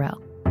Esther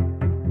Perel.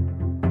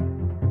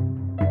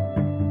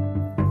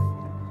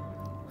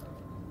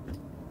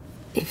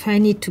 If I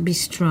need to be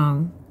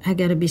strong, I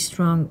gotta be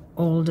strong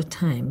all the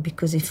time,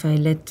 because if I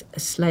let a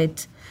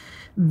slight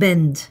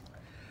bend,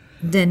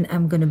 then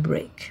I'm gonna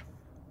break.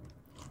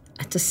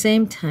 At the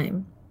same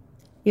time,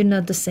 you're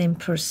not the same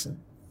person,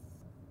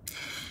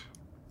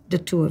 the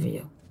two of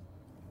you.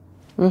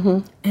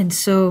 Mm-hmm. And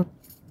so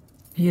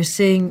you're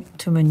saying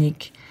to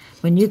Monique,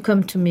 when you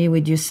come to me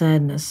with your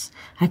sadness,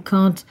 I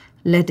can't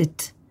let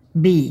it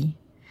be,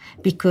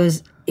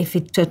 because if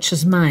it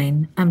touches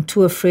mine, I'm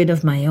too afraid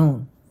of my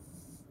own.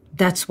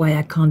 That's why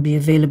I can't be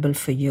available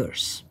for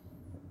yours.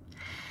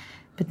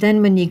 But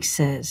then Monique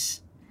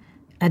says,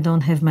 I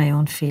don't have my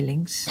own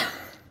feelings,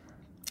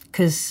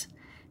 because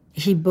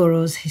he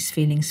borrows his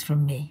feelings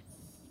from me.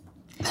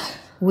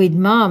 With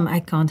Mom,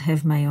 I can't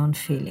have my own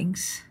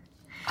feelings,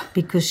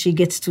 because she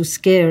gets too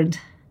scared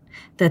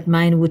that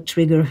mine would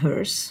trigger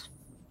hers.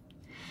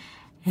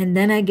 And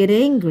then I get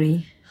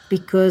angry,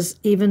 because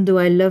even though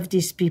I love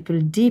these people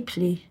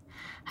deeply,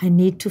 I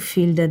need to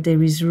feel that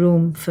there is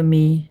room for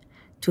me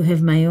to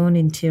have my own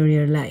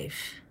interior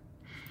life,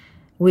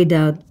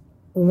 without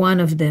one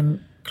of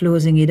them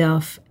closing it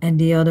off and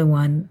the other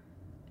one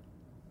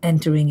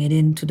entering it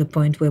in to the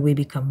point where we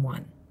become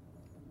one.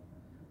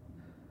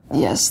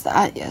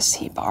 Yes,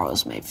 he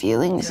borrows my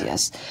feelings,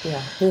 yes.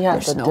 Yeah, he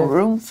has there's no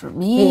room for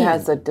me. He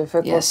has a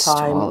difficult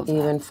time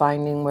even that.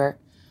 finding where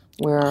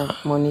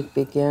Monique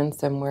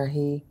begins and where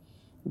he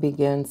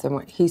begins,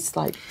 and he's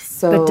like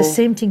so... But the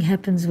same thing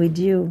happens with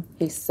you.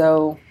 He's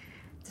so...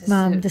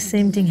 Mom, the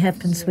same thing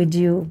happens with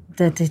you,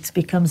 that it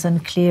becomes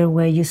unclear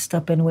where you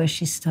stop and where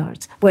she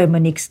starts, where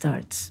Monique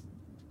starts.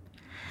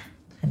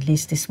 At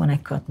least this one I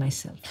caught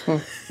myself.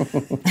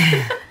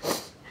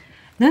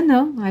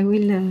 No, I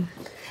will.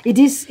 It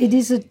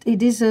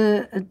is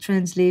a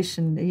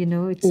translation. You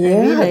know, it's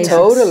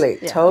totally.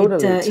 It's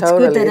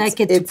good that I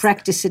get to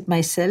practice it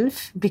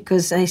myself,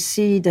 because I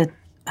see that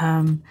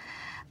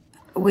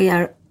we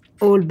are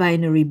all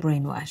binary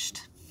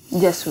brainwashed.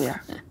 Yes, we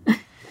are.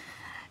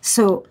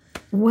 So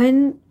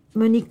when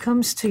Monique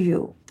comes to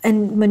you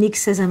and Monique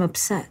says, I'm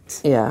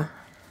upset. Yeah.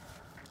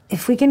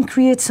 If we can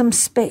create some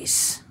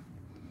space,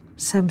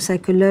 some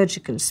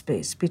psychological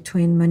space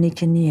between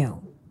Monique and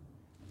you,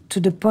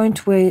 to the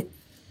point where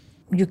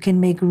you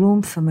can make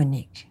room for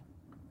Monique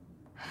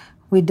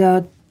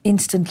without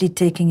instantly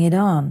taking it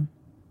on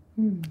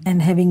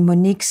and having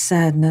Monique's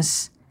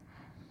sadness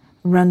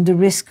run the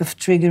risk of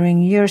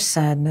triggering your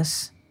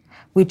sadness,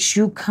 which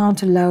you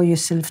can't allow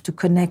yourself to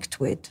connect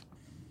with.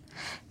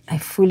 I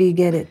fully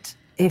get it.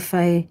 If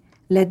I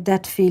let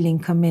that feeling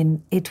come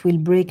in, it will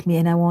break me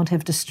and I won't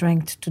have the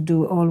strength to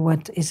do all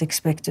what is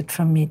expected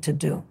from me to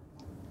do.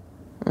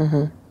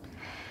 Mm-hmm.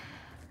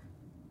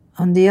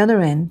 On the other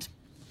end,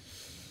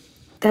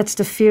 that's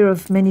the fear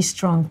of many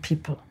strong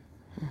people.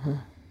 Mm-hmm.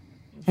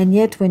 And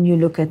yet when you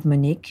look at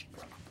Monique,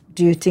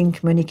 do you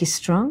think Monique is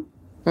strong?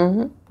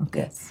 Mm-hmm.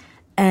 Okay. Yes.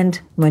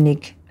 And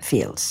Monique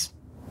feels.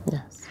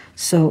 Yes.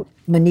 So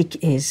Monique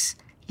is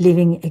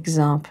living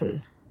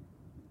example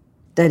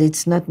that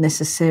it's not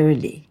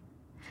necessarily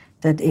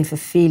that if a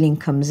feeling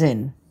comes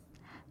in,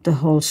 the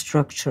whole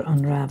structure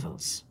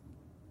unravels.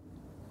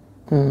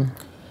 Mm.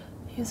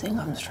 You think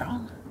I'm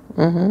strong?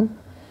 Mm-hmm.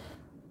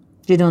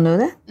 You don't know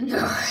that?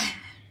 No.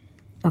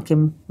 Okay,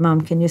 Mom,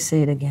 can you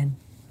say it again?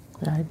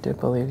 I do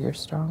believe you're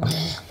strong.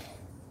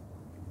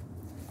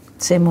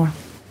 Say more.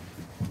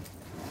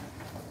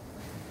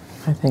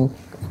 I think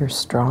you're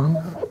strong.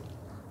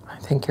 I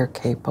think you're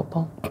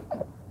capable.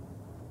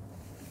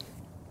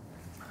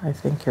 I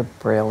think you're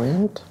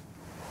brilliant.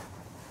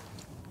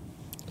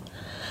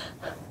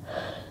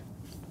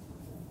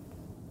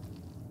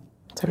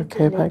 Is it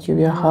okay if I give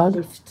you a hug?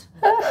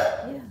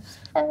 Yes.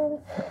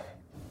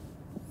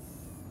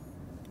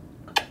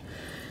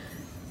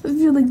 I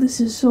feel like this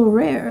is so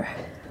rare.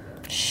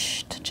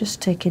 Shh,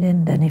 just take it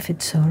in then if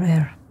it's so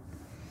rare.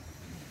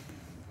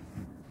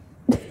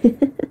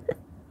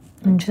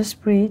 And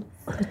just breathe.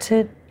 That's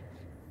it.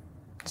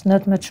 There's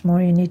not much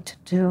more you need to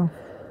do.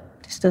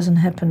 This doesn't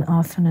happen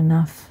often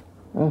enough.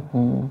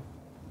 Mm-hmm.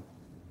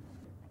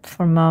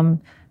 for mom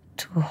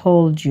to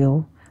hold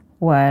you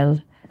while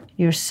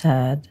you're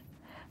sad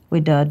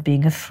without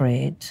being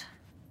afraid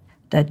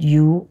that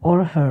you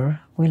or her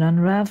will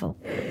unravel.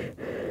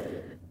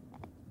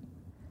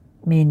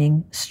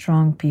 Meaning,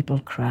 strong people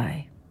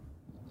cry.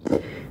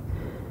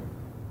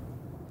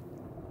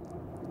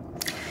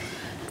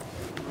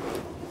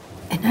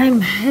 And I'm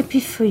happy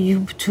for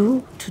you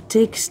too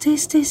to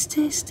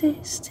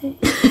stay.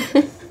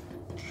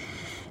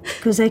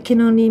 Because I can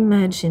only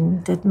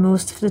imagine that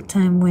most of the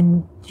time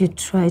when you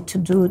try to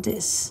do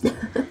this,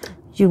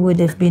 you would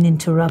have been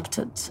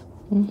interrupted.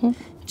 Mm-hmm.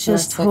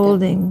 Just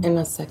holding. In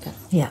a second.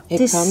 Yeah.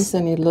 He comes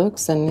and he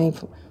looks and he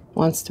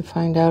wants to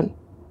find out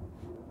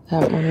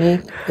that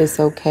Monique is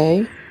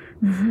okay.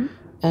 Mm-hmm.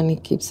 And he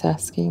keeps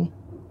asking,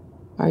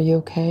 are you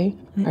okay?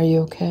 Are you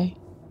okay?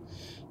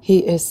 He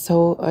is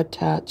so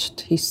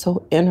attached. He's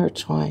so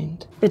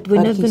intertwined. But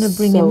we're not going to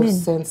bring him in.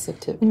 So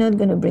sensitive. We're not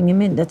going to bring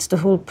him in. That's the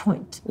whole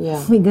point.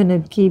 Yeah. We're going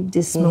to keep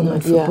this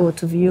moment for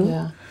both of you.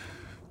 Yeah.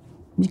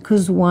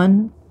 Because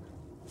one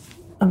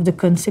of the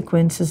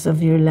consequences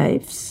of your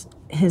lives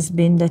has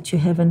been that you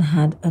haven't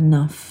had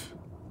enough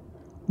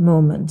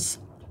moments.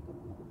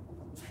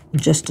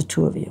 Just the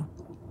two of you.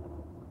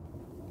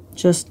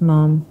 Just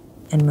mom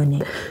and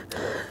Monique.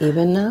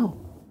 Even now.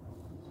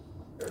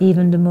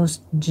 Even the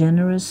most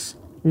generous,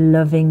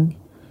 loving,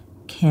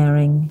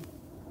 caring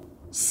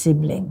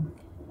sibling,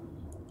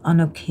 on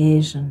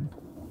occasion,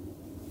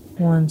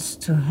 wants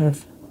to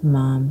have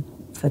mom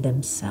for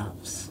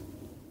themselves.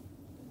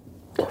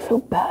 I feel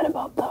bad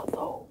about that,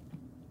 though.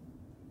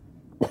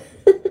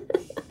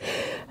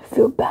 I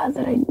feel bad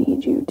that I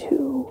need you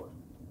too.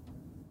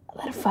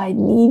 That if I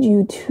need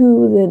you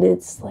too, then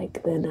it's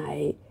like, then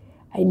I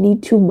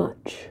need too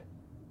much.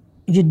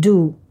 You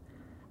do,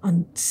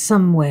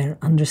 somewhere,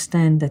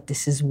 understand that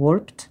this is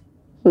warped?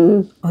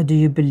 Or do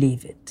you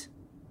believe it?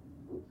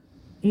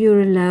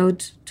 You're allowed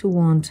to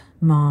want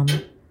mom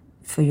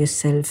for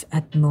yourself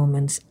at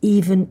moments,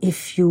 even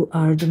if you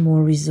are the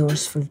more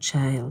resourceful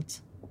child.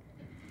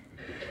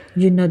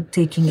 You're not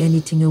taking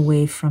anything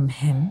away from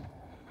him.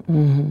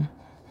 Mm-hmm.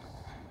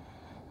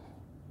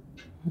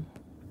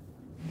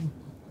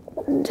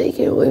 I'm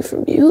taking it away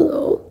from you,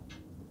 though.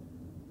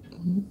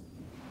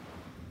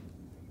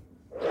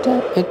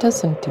 It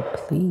doesn't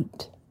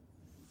deplete.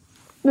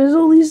 There's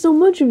only so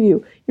much of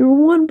you. You're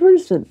one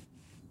person.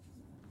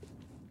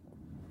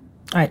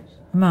 All right,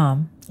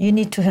 Mom, you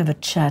need to have a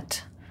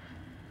chat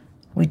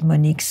with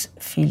Monique's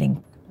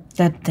feeling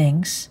that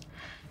thinks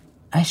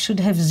I should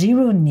have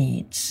zero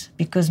needs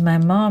because my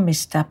mom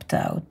is tapped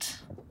out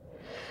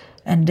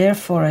and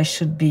therefore I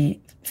should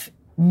be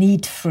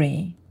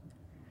need-free.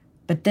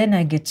 But then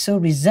I get so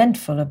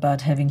resentful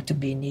about having to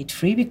be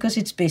need-free because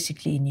it's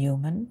basically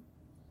inhuman.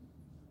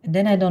 And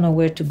then I don't know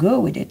where to go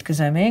with it because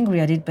I'm angry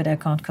at it, but I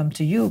can't come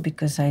to you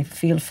because I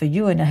feel for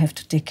you and I have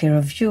to take care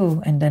of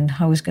you. And then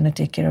how is going to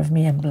take care of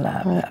me and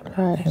blah, blah, blah.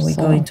 Right. And we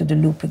go into the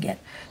loop again.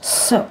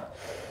 So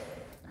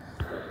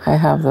I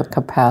have the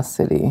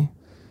capacity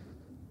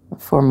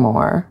for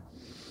more.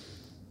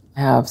 I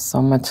have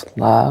so much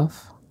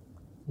love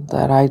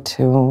that I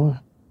too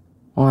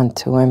want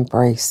to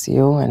embrace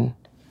you and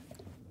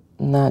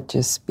not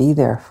just be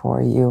there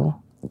for you,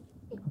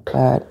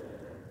 but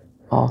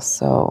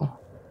also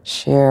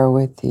share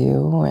with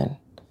you and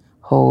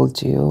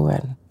hold you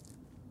and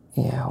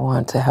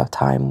want to have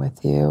time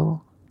with you.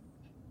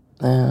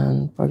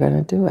 And we're going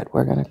to do it.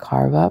 We're going to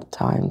carve up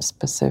time,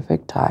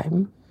 specific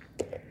time,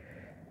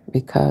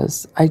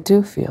 because I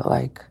do feel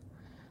like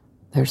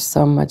there's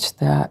so much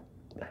that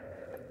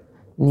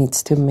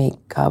needs to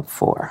make up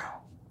for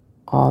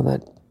all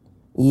the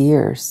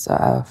years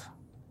of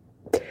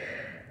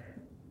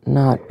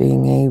not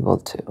being able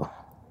to,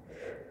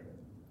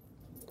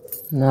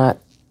 not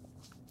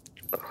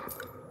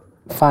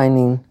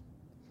finding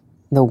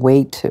the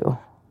way to.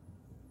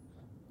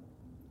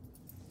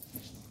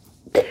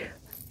 What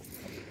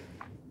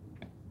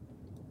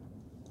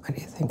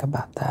do you think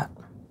about that?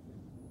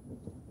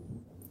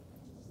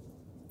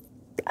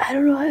 I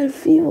don't know how to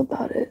feel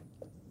about it.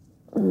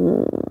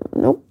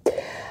 Nope.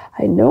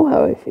 I know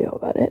how I feel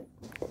about it,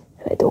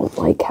 and I don't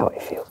like how I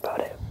feel about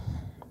it.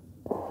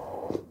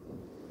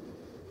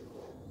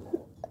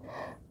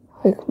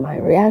 Like, my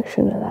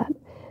reaction to that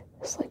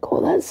is like,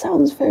 oh, that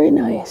sounds very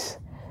nice.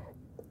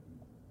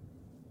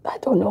 I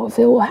don't know if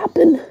it will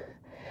happen.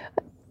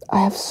 I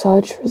have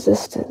such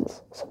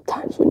resistance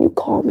sometimes when you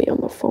call me on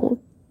the phone.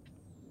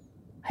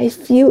 I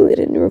feel it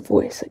in your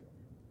voice. Like,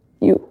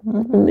 you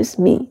miss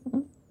me.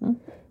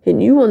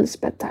 And you want to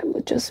spend time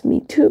with just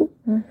me too.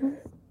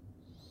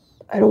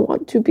 I don't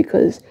want to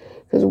because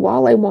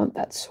while I want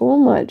that so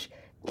much,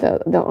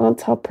 the on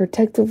top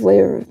protective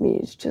layer of me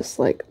is just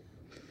like,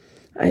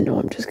 I know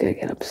I'm just going to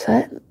get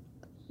upset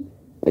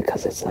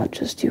because it's not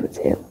just you, it's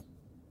him.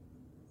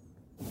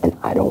 And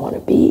I don't want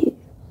to be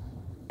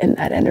in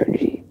that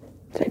energy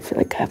that I feel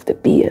like I have to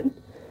be in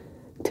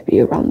to be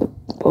around the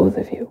both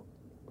of you.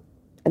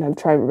 And I'm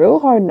trying real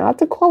hard not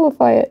to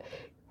qualify it.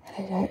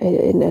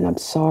 And I'm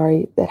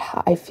sorry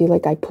that I feel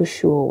like I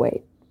push you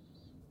away.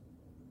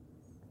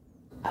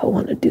 I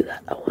want to do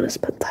that. I want to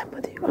spend time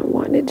with you. I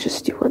want it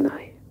just you and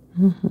I.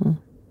 Mm-hmm.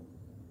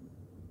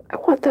 I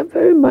want that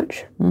very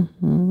much.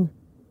 Mm-hmm.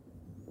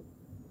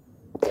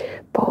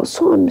 But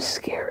also I'm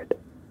scared.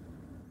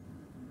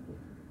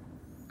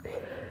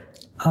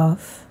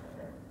 Of?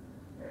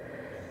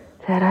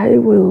 That I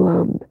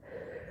will,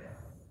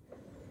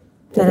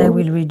 That I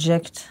will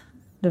reject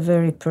the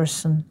very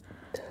person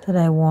that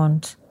I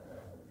want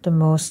the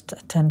most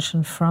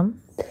attention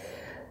from.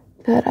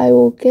 That I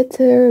will get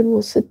there and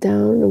we'll sit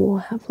down and we'll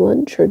have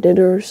lunch or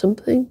dinner or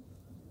something.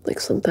 Like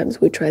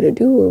sometimes we try to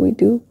do or we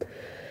do.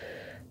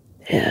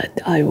 And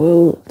I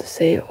will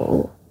say,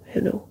 oh,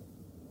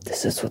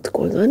 this is what's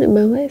going on in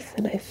my life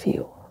and I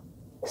feel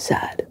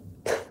sad.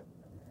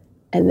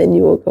 And then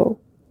you will go,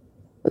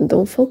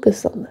 don't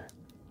focus on that.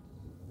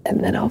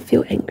 And then I'll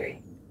feel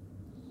angry.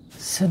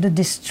 So the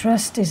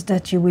distrust is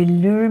that you will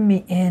lure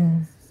me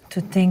in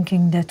to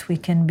thinking that we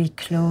can be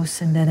close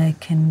and that I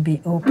can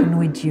be open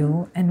with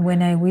you. And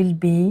when I will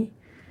be,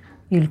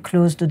 you'll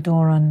close the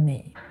door on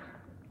me.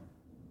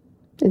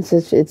 It's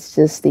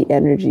just the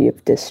energy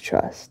of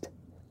distrust.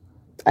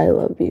 I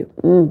love you.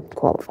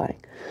 Qualifying.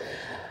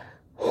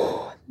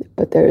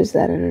 But there is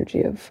that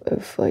energy of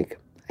like,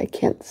 I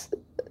can't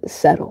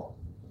settle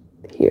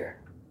here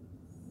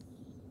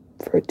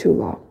for too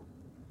long.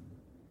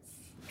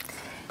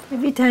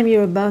 Every time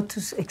you're about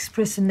to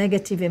express a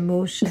negative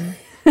emotion,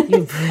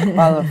 you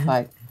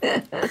Qualified.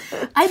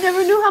 I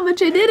never knew how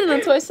much I did it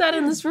until I sat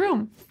in this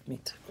room. Me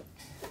too.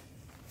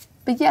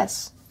 But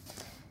yes,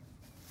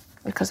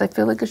 because I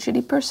feel like a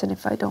shitty person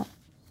if I don't.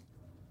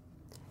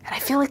 And I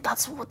feel like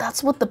that's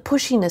what the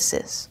pushiness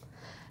is.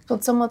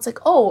 When someone's like,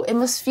 oh, it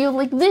must feel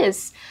like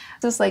this.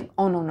 It's just like,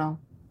 oh, no.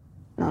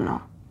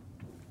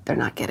 They're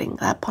not getting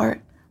that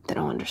part. They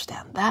don't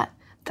understand that.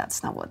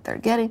 That's not what they're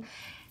getting.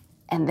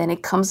 And then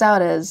it comes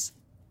out as,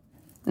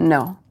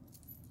 no,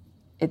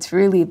 it's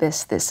really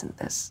this, and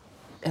this.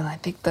 And I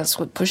think that's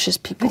what pushes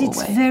people away. But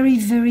it's very,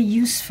 very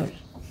useful.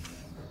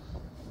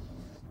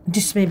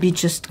 This may be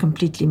just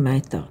completely my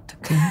thought,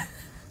 okay?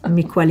 Let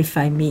me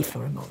qualify me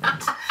for a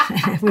moment.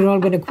 We're all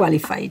going to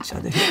qualify each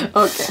other here.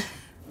 Okay.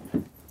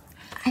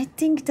 I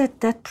think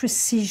that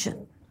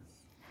precision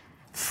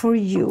for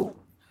you,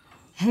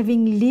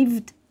 having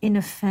lived in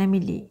a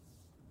family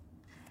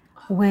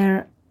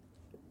where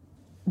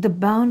the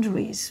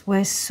boundaries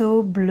were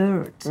so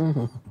blurred,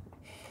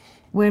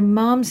 where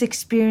mom's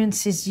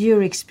experience is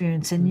your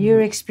experience and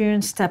your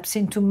experience taps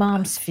into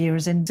mom's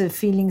fears and the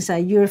feelings are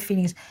your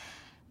feelings.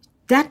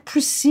 That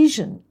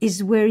precision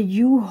is where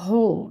you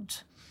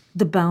hold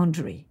the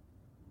boundary.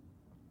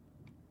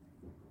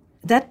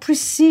 That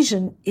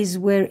precision is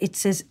where it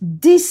says,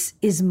 this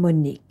is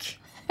Monique.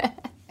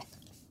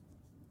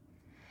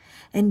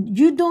 And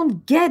you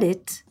don't get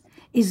it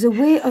is a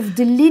way of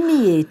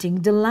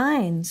delineating the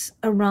lines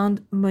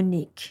around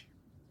Monique.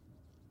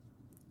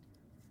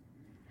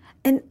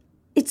 And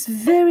it's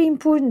very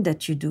important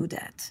that you do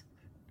that.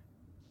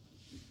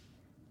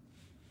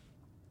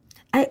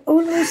 I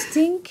always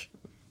think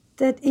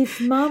that if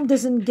mom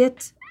doesn't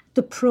get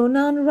the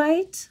pronoun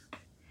right,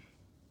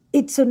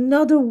 it's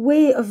another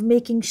way of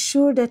making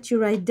sure that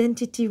your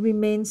identity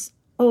remains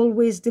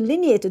always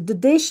delineated. The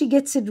day she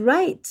gets it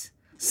right,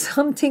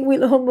 something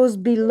will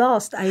almost be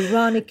lost,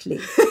 ironically.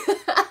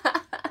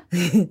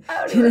 I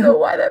don't even know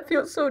why that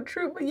feels so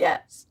true, but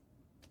yes.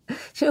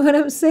 You know what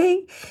I'm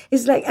saying?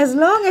 It's like, as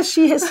long as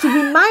she has to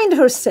remind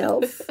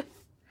herself,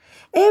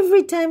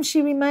 every time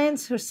she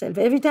reminds herself,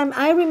 every time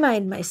I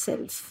remind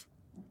myself,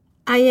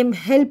 I am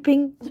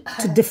helping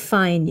to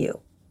define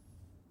you.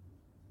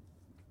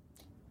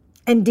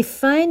 And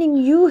defining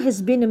you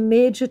has been a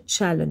major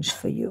challenge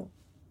for you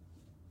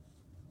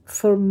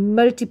for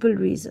multiple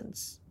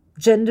reasons.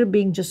 Gender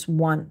being just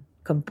one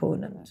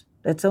component.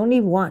 That's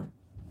only one.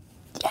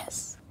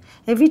 Yes.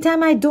 Every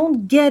time I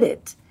don't get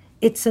it,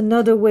 it's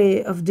another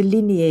way of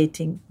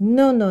delineating.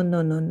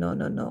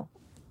 No.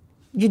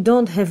 You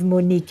don't have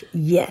Monique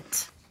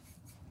yet.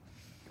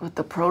 With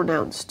the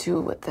pronouns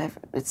too,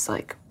 it's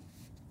like,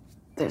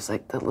 there's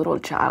like the little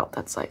child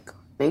that's like,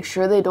 make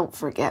sure they don't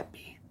forget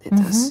me. You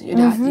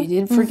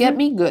didn't forget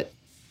me? Good.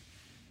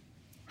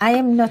 I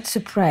am not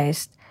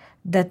surprised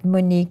that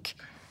Monique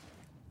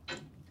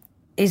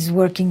is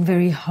working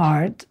very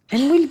hard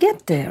and will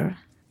get there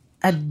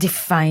at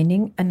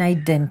defining an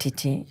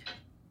identity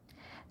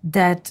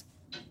that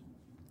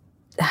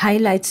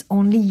highlights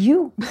only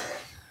you.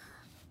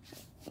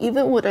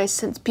 Even when I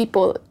sense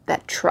people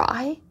that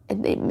try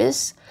and they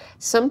miss,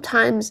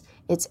 sometimes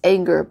it's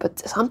anger, but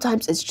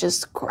sometimes it's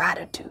just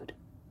gratitude.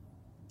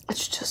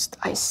 It's just,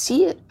 I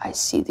see it, I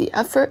see the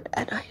effort,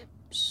 and I am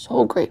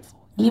so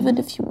grateful, even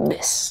if you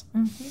miss.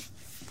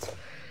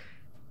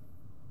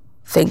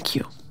 Thank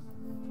you.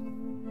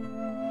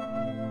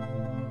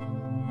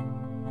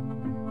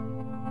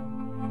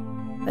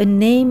 A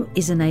name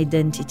is an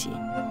identity.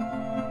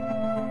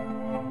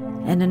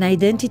 And an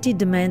identity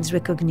demands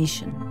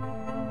recognition.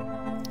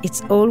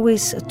 It's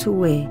always a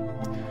two-way.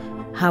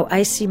 How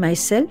I see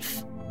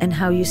myself and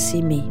how you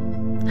see me.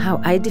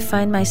 How I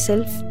define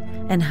myself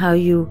and how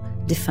you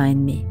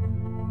define me.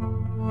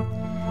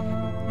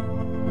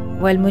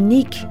 while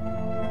Monique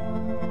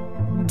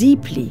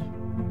deeply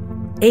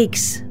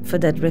aches for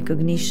that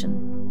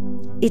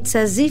recognition, it's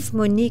as if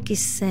Monique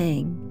is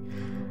saying,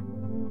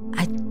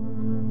 I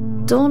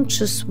don't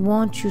just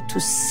want you to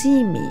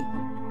see me,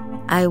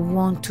 I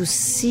want to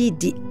see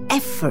the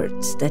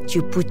effort that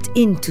you put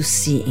into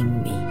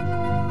seeing me.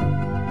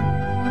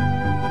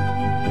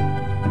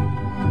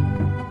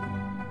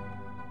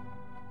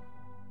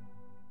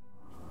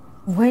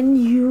 When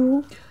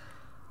you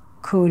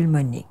call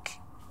Monique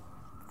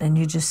and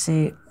you just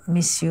say,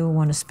 miss you,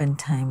 want to spend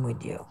time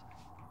with you,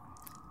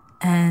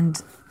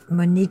 and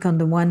Monique on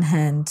the one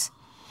hand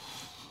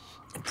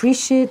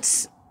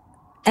appreciates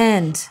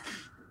and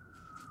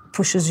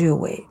pushes you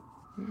away,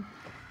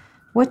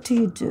 what do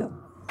you do?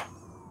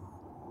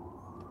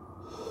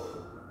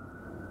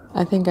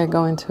 I think I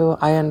go into,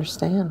 I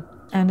understand.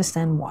 I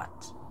understand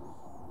what?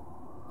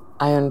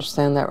 I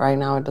understand that right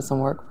now it doesn't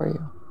work for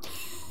you.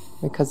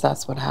 Because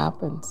that's what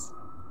happens.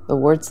 The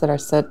words that are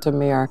said to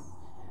me are,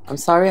 I'm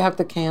sorry I have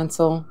to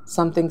cancel.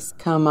 Something's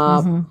come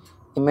up. And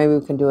maybe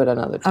we can do it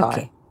another time.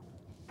 Okay.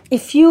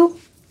 If you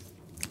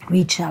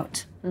reach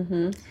out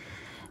and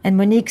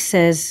Monique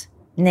says,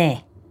 nah,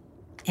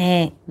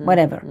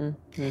 whatever,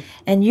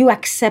 and you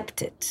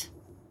accept it,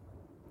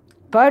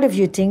 part of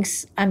you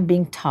thinks, I'm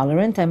being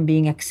tolerant, I'm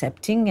being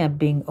accepting, I'm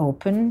being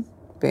open.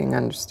 Being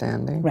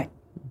understanding. Right.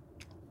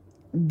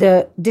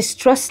 The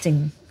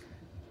distrusting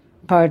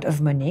part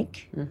of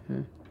Monique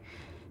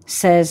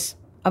says,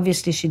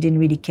 obviously she didn't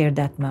really care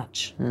that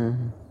much.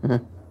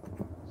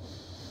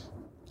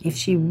 If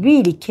she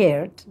really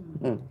cared,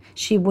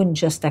 she wouldn't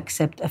just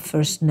accept a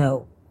first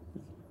no.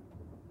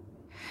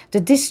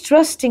 The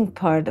distrusting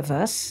part of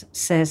us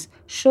says,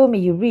 show me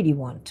you really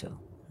want to.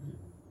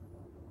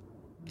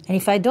 And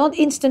if I don't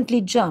instantly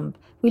jump,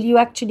 will you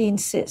actually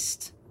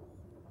insist?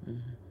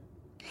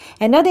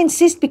 And not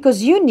insist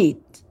because you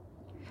need,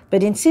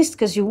 but insist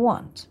because you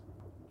want,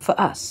 for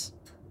us.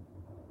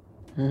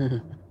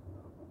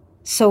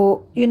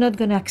 So you're not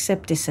going to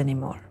accept this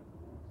anymore.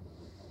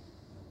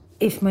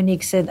 If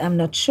Monique said, I'm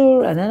not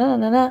sure,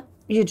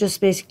 you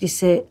just basically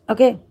say,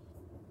 okay,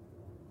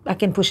 I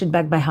can push it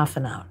back by half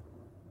an hour.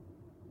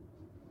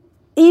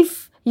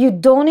 If you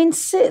don't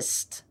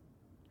insist,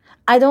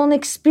 I don't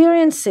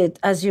experience it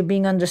as you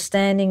being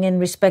understanding and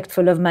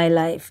respectful of my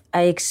life.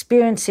 I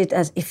experience it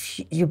as if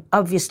you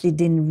obviously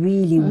didn't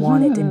really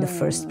want it in the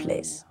first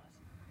place.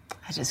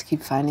 I just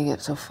keep finding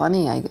it so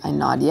funny. I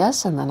nod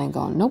yes, and then I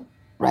go, nope,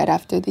 right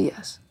after the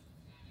yes.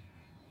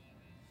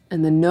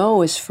 And the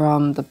no is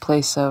from the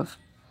place of,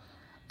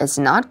 it's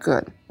not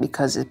good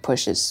because it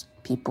pushes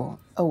people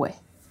away.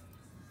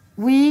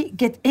 We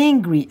get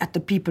angry at the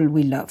people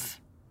we love.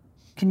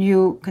 Can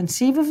you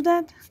conceive of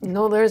that?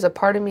 No, there's a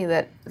part of me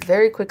that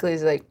very quickly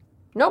is like,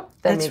 nope,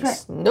 that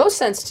makes no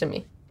sense to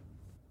me.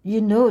 You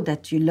know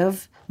that you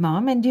love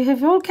mom and you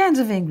have all kinds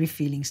of angry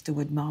feelings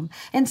toward mom.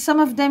 And some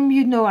of them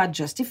you know are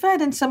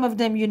justified and some of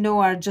them you know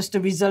are just a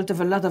result of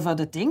a lot of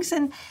other things.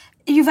 And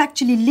you've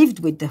actually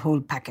lived with the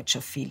whole package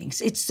of feelings.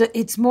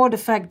 It's more the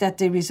fact that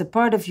there is a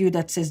part of you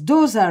that says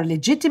those are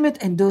legitimate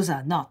and those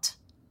are not.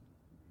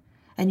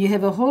 And you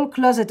have a whole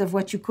closet of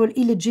what you call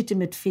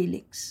illegitimate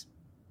feelings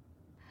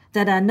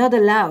that are not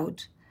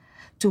allowed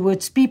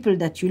towards people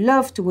that you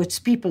love, towards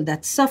people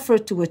that suffer,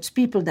 towards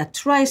people that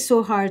try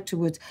so hard,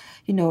 towards,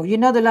 you're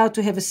not allowed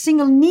to have a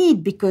single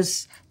need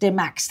because they're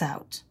maxed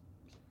out.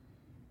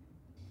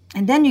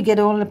 And then you get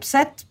all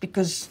upset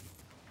because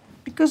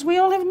we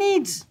all have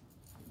needs.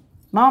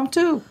 Mom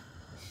too.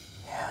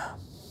 Yeah.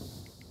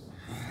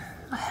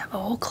 I have a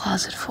whole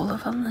closet full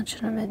of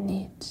illegitimate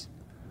needs.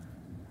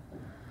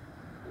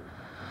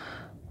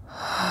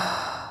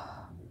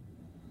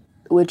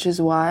 Which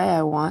is why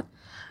I want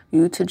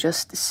you to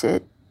just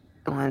sit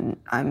when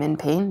I'm in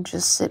pain,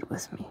 just sit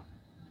with me.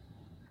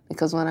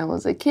 Because when I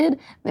was a kid,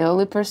 the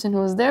only person who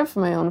was there for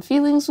my own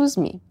feelings was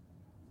me.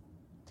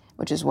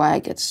 Which is why I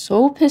get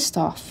so pissed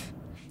off.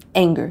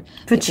 Anger.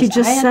 But she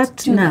just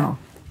sat now.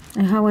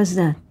 And how was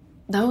that?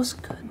 That was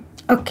good.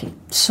 Okay,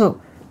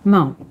 so,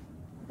 Mom,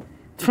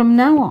 from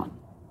now on,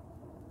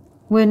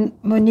 when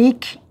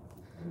Monique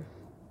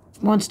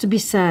wants to be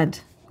sad,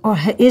 or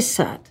is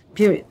sad,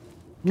 period,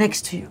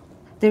 next to you,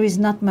 there is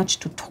not much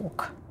to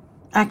talk.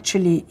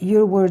 Actually,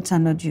 your words are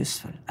not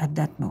useful at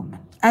that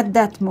moment. At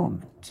that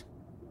moment,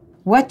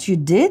 what you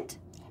did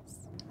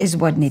is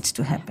what needs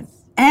to happen.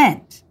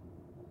 And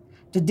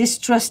the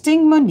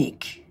distrusting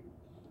Monique,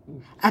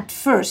 at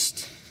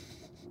first,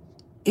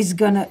 is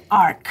gonna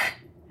arc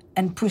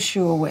and push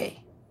you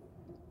away.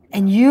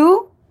 And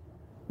you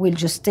will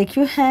just take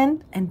your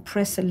hand and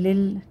press a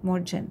little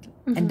more gentle.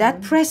 And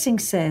that pressing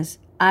says,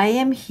 I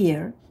am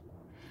here.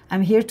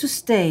 I'm here to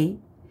stay.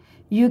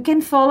 You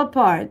can fall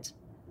apart,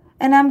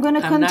 and I'm going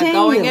to contain you. I'm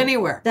not going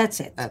anywhere.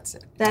 That's it. That's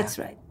it. That's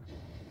right.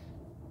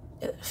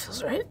 It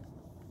feels right.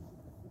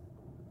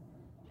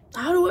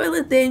 How do I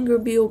let the anger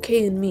be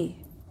okay in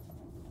me?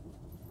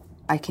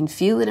 I can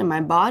feel it in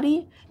my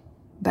body,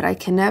 but I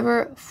can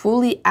never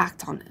fully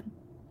act on it.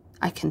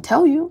 I can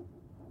tell you,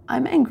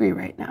 I'm angry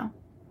right now.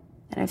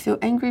 And I feel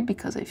angry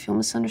because I feel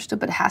misunderstood,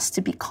 but it has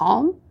to be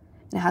calm,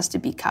 and it has to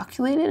be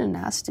calculated, and it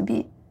has to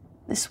be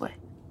this way.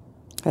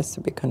 It has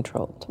to be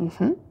controlled.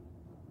 Mm-hmm.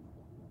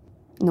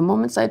 In the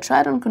moments I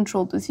tried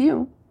uncontrolled with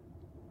you,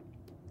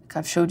 like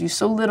I've showed you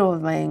so little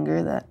of my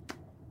anger that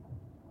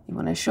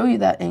when I show you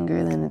that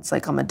anger, then it's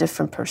like I'm a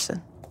different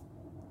person.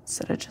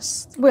 Instead of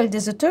just... Well,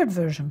 there's a third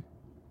version.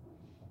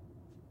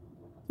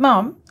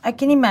 Mom, I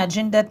can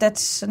imagine that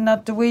that's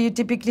not the way you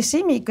typically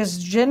see me,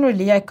 because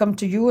generally I come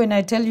to you and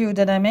I tell you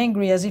that I'm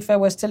angry as if I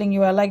was telling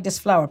you I like this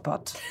flower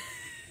pot.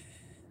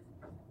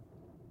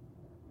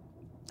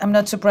 I'm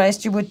not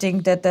surprised you would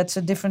think that that's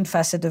a different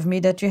facet of me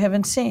that you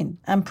haven't seen.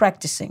 I'm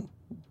practicing.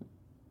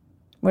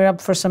 We're up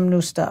for some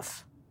new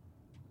stuff.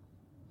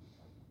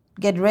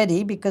 Get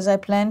ready, because I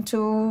plan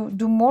to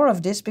do more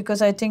of this,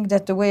 because I think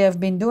that the way I've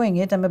been doing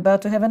it, I'm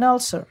about to have an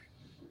ulcer.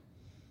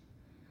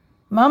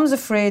 Mom's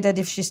afraid that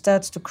if she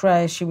starts to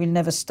cry, she will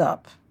never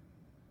stop.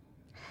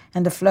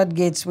 And the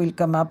floodgates will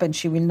come up and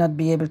she will not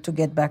be able to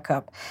get back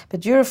up.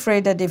 But you're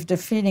afraid that if the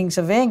feelings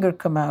of anger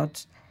come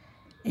out,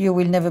 you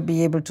will never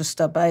be able to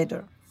stop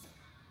either.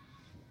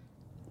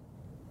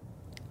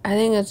 I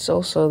think it's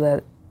also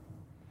that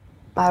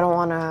I don't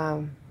want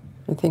to...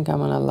 I think I'm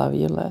going to love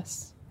you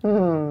less. I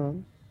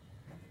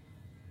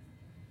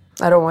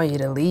don't want you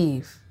to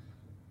leave.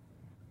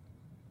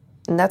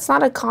 And that's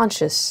not a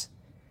conscious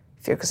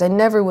fear, because I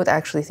never would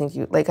actually think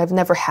you... Like, I've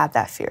never had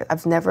that fear. I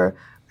never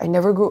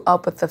grew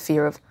up with the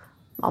fear of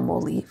Mom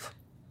will leave.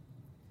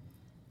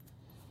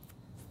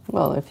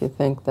 Well, if you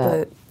think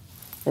that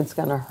it's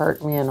going to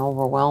hurt me and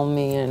overwhelm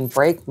me and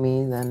break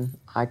me, then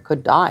I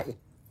could die,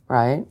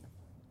 right?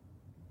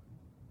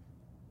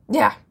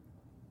 Yeah.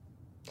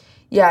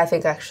 Yeah, I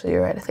think actually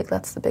you're right. I think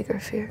that's the bigger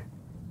fear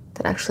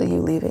than actually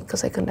you leaving,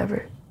 because I could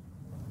never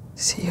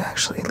see you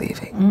actually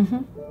leaving.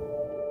 Mm-hmm.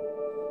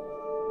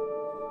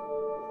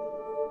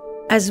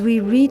 As we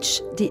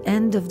reach the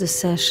end of the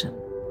session,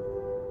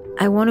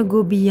 I want to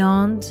go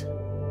beyond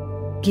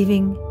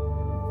giving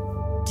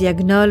the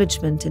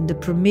acknowledgement and the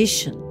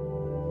permission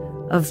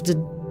of the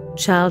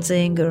child's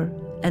anger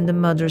and the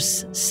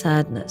mother's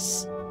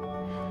sadness.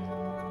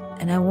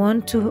 And I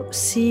want to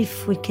see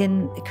if we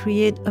can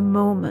create a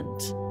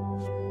moment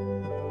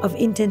of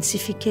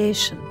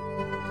intensification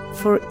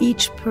for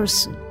each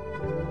person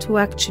to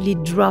actually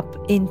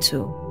drop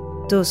into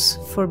those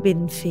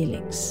forbidden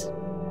feelings.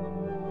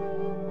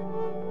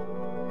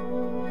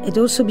 It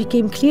also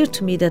became clear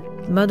to me that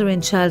mother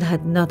and child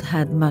had not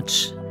had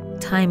much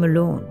time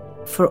alone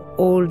for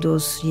all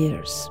those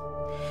years.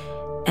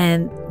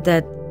 And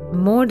that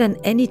more than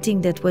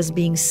anything that was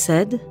being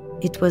said,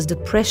 it was the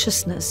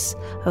preciousness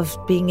of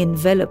being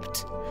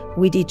enveloped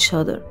with each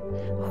other,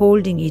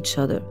 holding each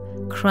other,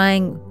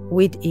 crying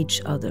with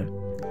each other,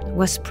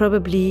 was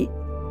probably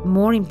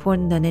more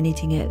important than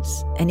anything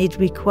else. And it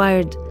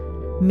required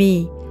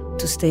me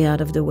to stay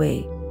out of the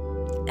way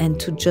and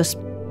to just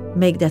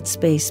make that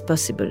space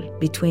possible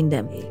between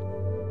them.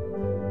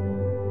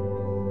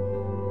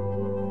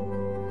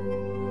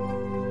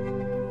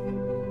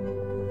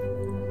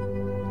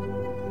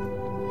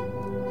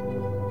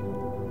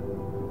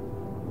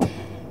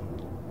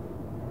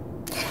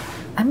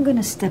 I'm going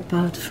to step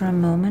out for a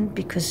moment,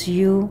 because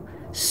you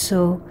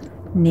so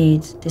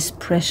need this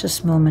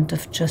precious moment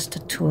of just the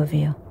two of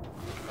you.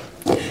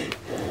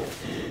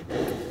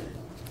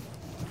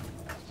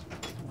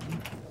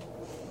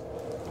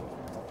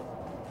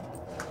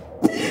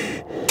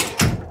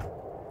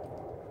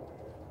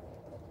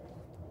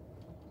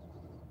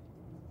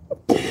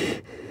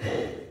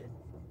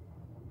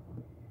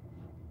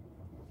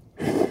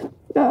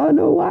 I don't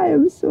know why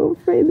I'm so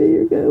afraid that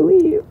you're going to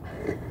leave.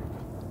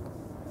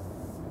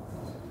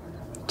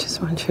 I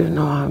just want you to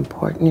know how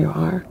important you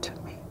are to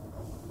me.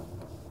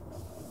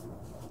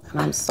 And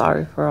I'm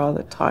sorry for all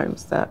the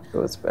times that it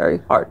was very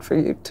hard for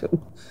you to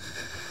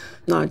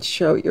not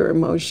show your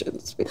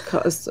emotions,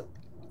 because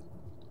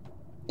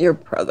your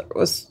brother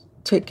was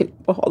taking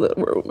all the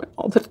room and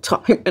all the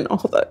time and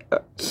all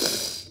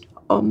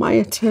my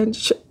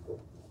attention.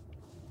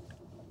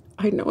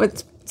 I know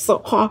it's been so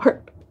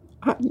hard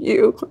on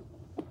you,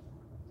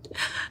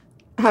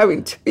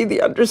 having to be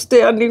the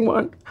understanding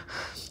one.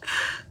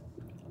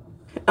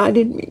 I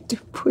didn't mean to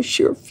push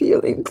your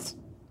feelings.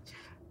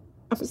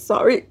 I'm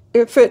sorry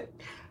if it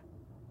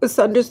was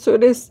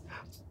understood as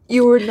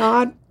you were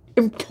not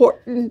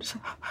important,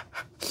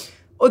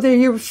 or that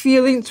your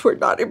feelings were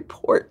not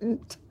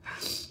important.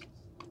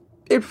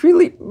 It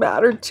really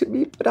mattered to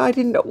me, but I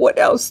didn't know what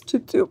else to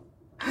do.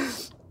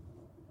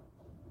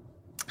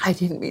 I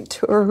didn't mean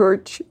to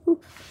hurt you.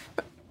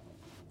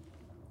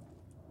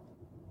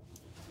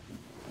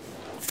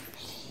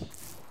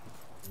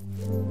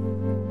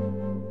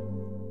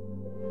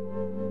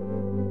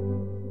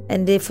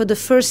 And they, for the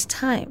first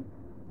time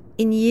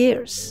in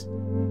years,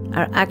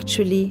 are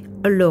actually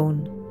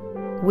alone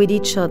with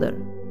each other,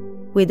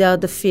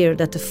 without the fear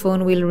that the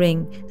phone will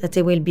ring, that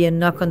there will be a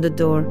knock on the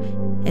door,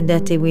 and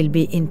that they will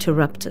be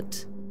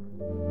interrupted.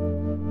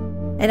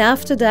 And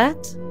after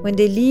that, when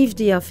they leave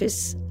the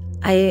office,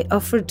 I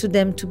offered to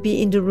them to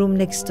be in the room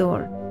next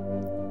door.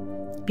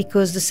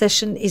 because the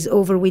session is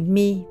over with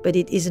me, but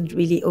it isn't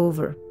really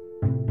over.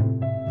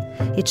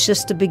 It's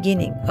just the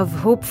beginning of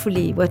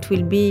hopefully what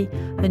will be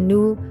a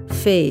new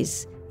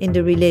phase in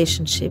the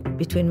relationship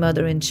between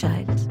mother and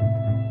child.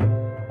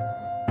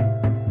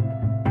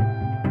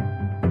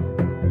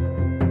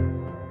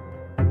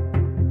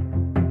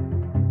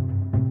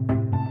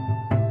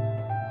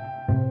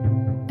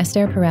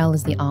 Esther Perel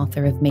is the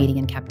author of Mating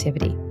in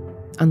Captivity,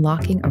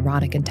 Unlocking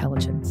Erotic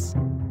Intelligence,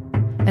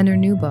 and her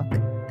new book,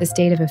 The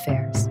State of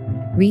Affairs,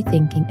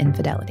 Rethinking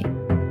Infidelity.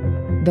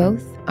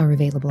 Both are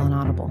available on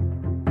Audible.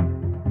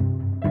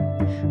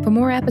 For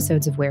more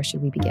episodes of Where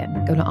Should We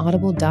Begin, go to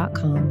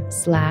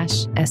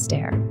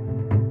audible.com/Esther.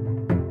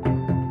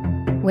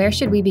 Where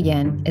Should We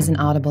Begin is an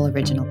Audible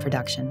original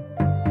production.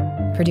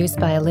 Produced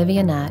by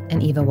Olivia Nat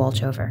and Eva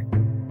Walchover.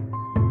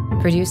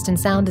 Produced and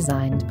sound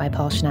designed by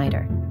Paul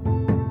Schneider.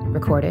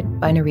 Recorded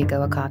by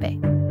Noriko Okabe.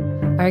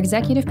 Our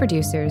executive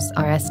producers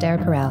are Esther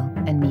Perel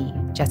and me,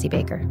 Jessie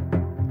Baker.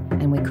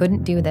 And we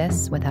couldn't do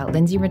this without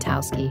Lindsay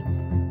Ratowski,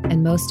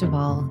 and most of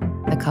all,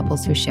 the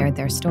couples who shared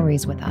their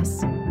stories with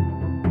us.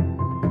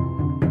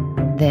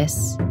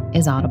 This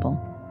is Audible.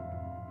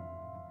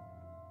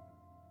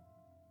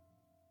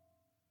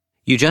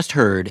 You just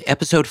heard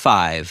episode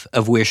 5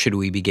 of Where Should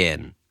We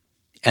Begin?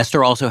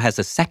 Esther also has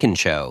a second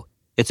show.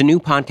 It's a new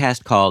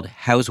podcast called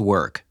How's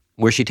Work,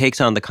 where she takes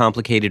on the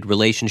complicated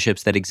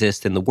relationships that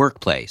exist in the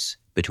workplace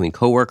between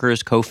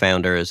coworkers,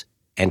 co-founders,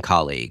 and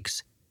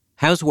colleagues.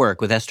 How's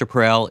Work with Esther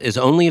Perel is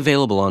only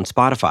available on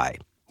Spotify.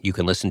 You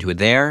can listen to it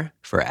there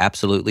for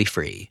absolutely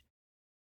free.